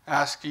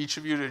ask each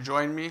of you to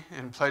join me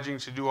in pledging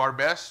to do our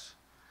best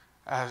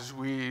as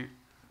we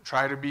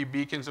try to be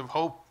beacons of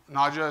hope,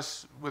 not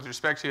just with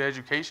respect to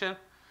education,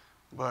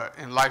 but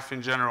in life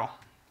in general.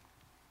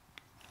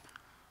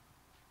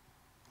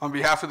 On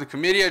behalf of the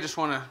committee, I just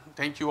want to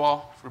thank you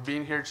all for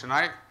being here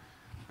tonight.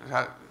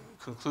 That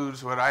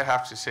concludes what I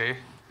have to say.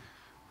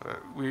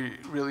 We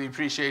really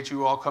appreciate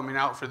you all coming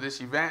out for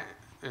this event.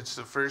 It's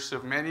the first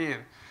of many,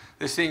 and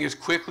this thing is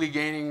quickly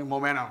gaining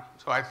momentum.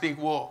 So I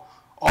think we'll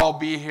all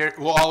be here.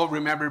 We'll all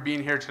remember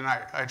being here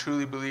tonight. I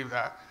truly believe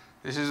that.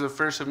 This is the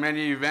first of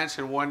many events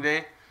in one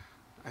day.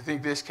 I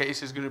think this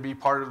case is going to be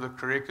part of the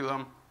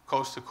curriculum,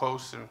 coast to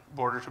coast and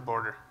border to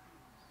border.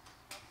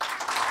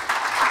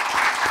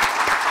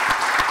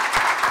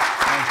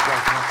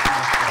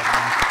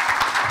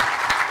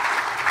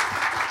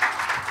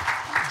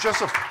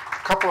 Just a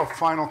couple of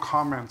final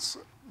comments.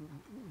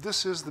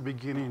 This is the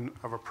beginning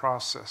of a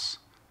process,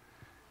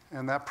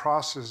 and that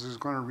process is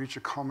going to reach a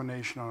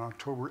culmination on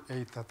October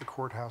 8th at the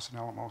courthouse in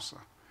Alamosa,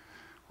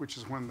 which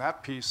is when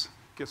that piece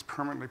gets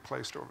permanently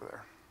placed over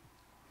there.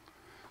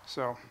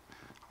 So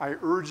I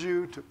urge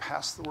you to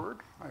pass the word.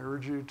 I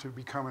urge you to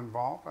become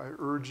involved. I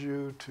urge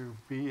you to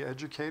be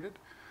educated.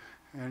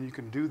 And you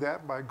can do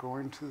that by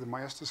going to the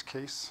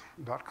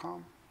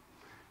maestascase.com.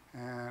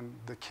 And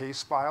the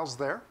case file's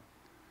there.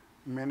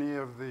 Many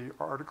of the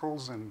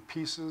articles and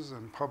pieces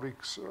and public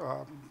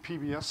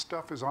PBS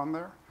stuff is on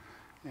there.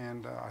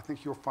 And I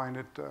think you'll find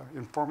it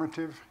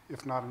informative,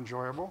 if not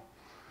enjoyable.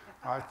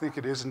 I think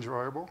it is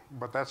enjoyable,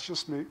 but that's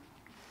just me.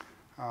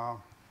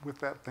 With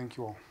that, thank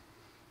you all.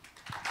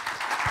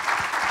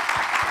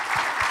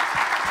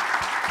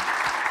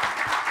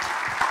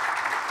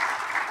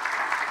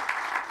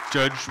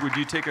 Judge, would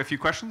you take a few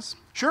questions?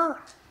 Sure.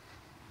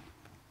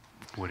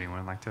 Would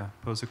anyone like to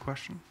pose a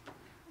question?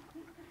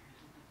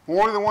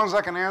 Only the ones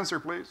I can answer,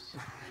 please.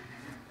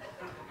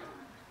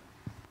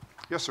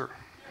 Yes, sir.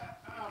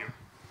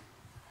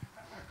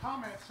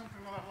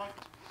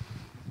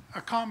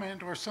 A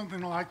comment or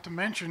something I'd like to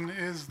mention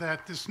is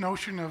that this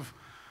notion of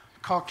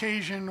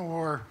Caucasian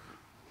or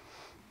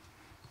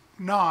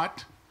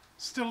not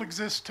still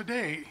exists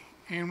today,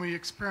 and we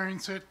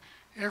experience it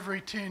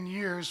every 10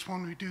 years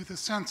when we do the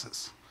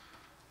census.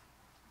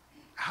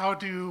 How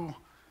do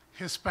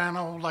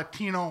Hispano,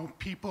 Latino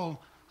people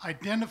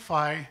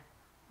identify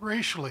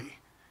racially?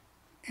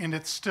 And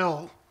it's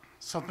still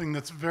something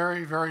that's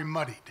very, very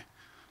muddied.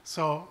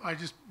 So I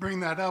just bring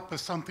that up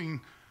as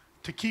something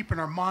to keep in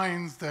our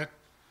minds, that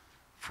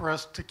for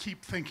us to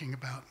keep thinking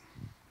about.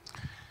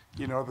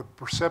 You know, the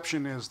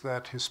perception is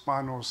that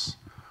Hispanos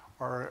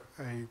are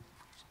a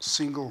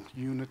single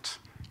unit,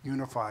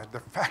 unified.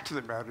 The fact of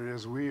the matter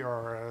is we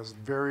are as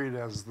varied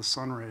as the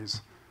sun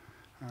rays.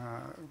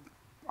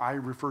 I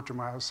refer to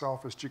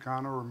myself as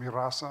Chicano or Mi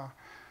Raza,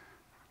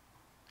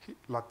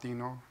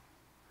 Latino,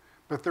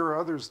 but there are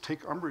others who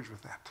take umbrage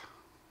with that.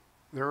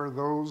 There are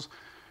those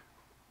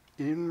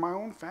in my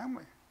own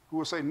family who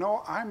will say,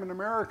 no, I'm an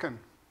American.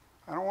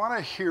 I don't want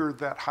to hear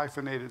that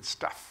hyphenated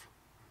stuff,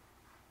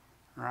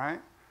 right?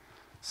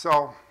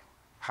 So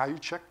how you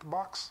check the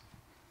box?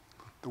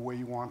 The way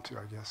you want to,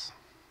 I guess.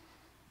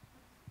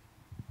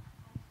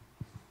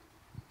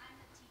 I'm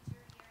a teacher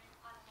here in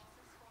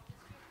Alamosa School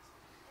District.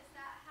 Is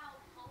that how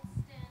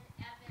Holston,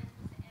 Evans,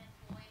 and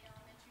Boyd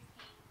Elementary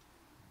came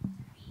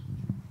to be?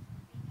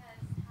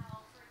 Because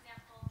how, for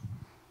example,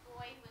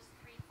 Boyd was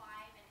 3-5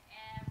 and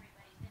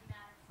everybody, didn't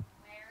matter from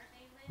where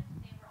they lived,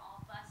 they were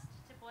all bused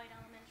to Boyd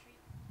Elementary.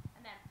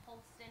 And then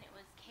Holston, it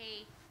was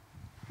K2,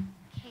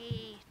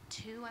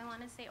 I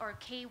want to say, or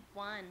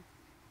K1.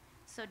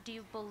 So do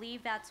you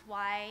believe that's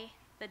why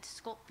the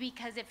school,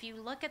 because if you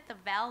look at the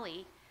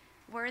valley,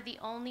 we're the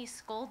only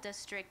school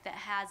district that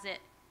has it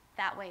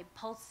that way.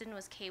 Polston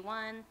was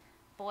K1,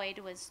 Boyd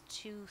was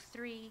 2-3,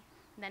 and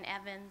then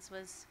Evans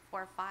was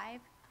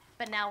 4-5.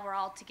 But now we're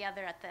all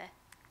together at the,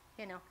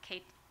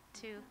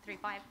 K2,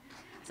 3-5.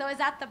 So is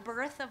that the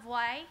birth of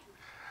why?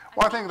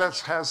 Well, I think that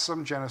has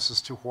some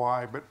genesis to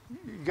why, but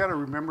you got to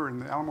remember in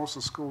the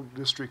Alamosa School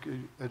District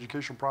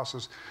education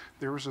process,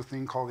 there was a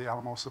thing called the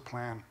Alamosa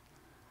Plan.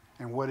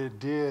 And what it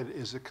did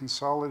is it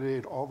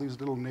consolidated all these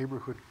little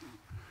neighborhood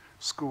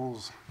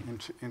schools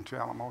into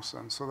Alamosa.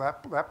 And so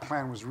that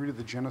plan was really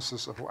the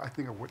genesis of, I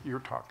think, of what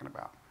you're talking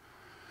about.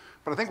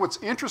 But I think what's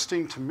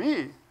interesting to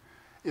me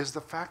is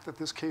the fact that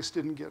this case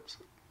didn't get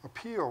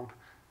appealed,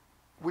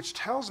 which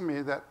tells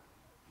me that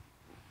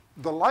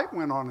the light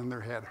went on in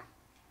their head.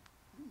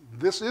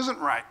 This isn't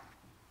right.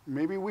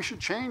 Maybe we should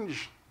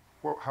change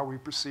how we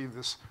perceive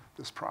this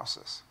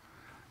process.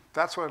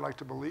 That's what I'd like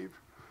to believe.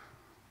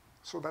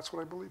 So that's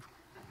what I believe.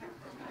 Thank you.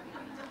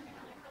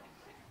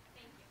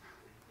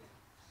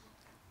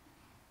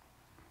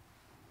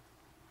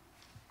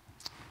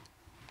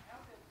 How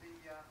did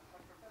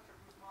Professor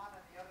Guzman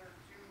and the other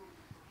two,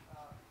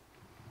 how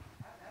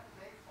did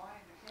they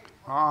find the case?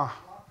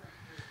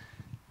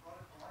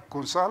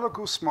 Gonzalo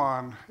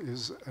Guzman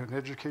is an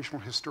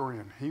educational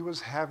historian. He was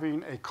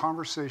having a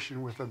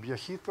conversation with a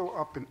viejito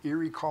up in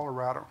Erie,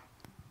 Colorado.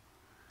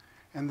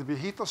 And the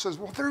viejito says,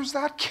 well, there's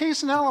that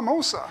case in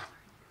Alamosa.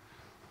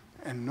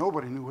 And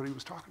nobody knew what he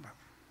was talking about.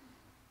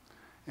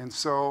 And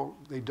so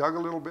they dug a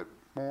little bit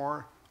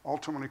more,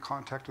 ultimately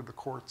contacted the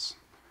courts.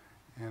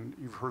 And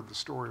you've heard the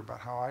story about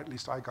how at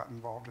least I got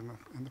involved in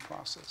the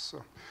process.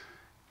 So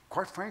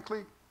quite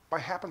frankly, by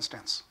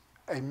happenstance,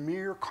 a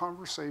mere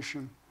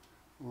conversation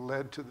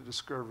led to the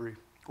discovery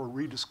or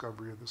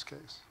rediscovery of this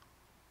case.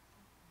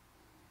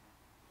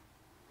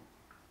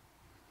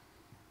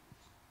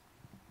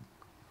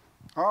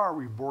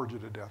 We bored you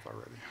to death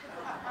already.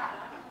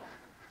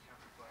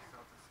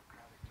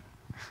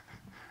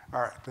 All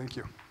right, thank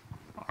you.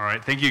 All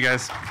right, thank you,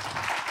 guys.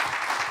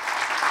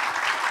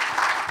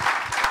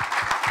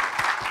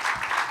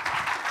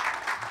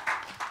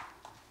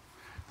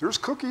 There's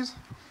cookies.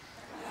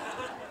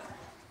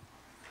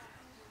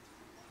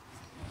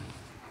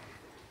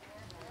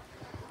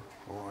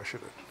 Oh, I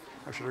should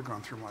have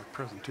gone through my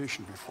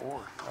presentation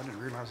before. I didn't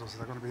realize it was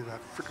going to be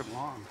that freaking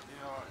long. It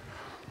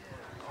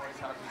always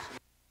happens.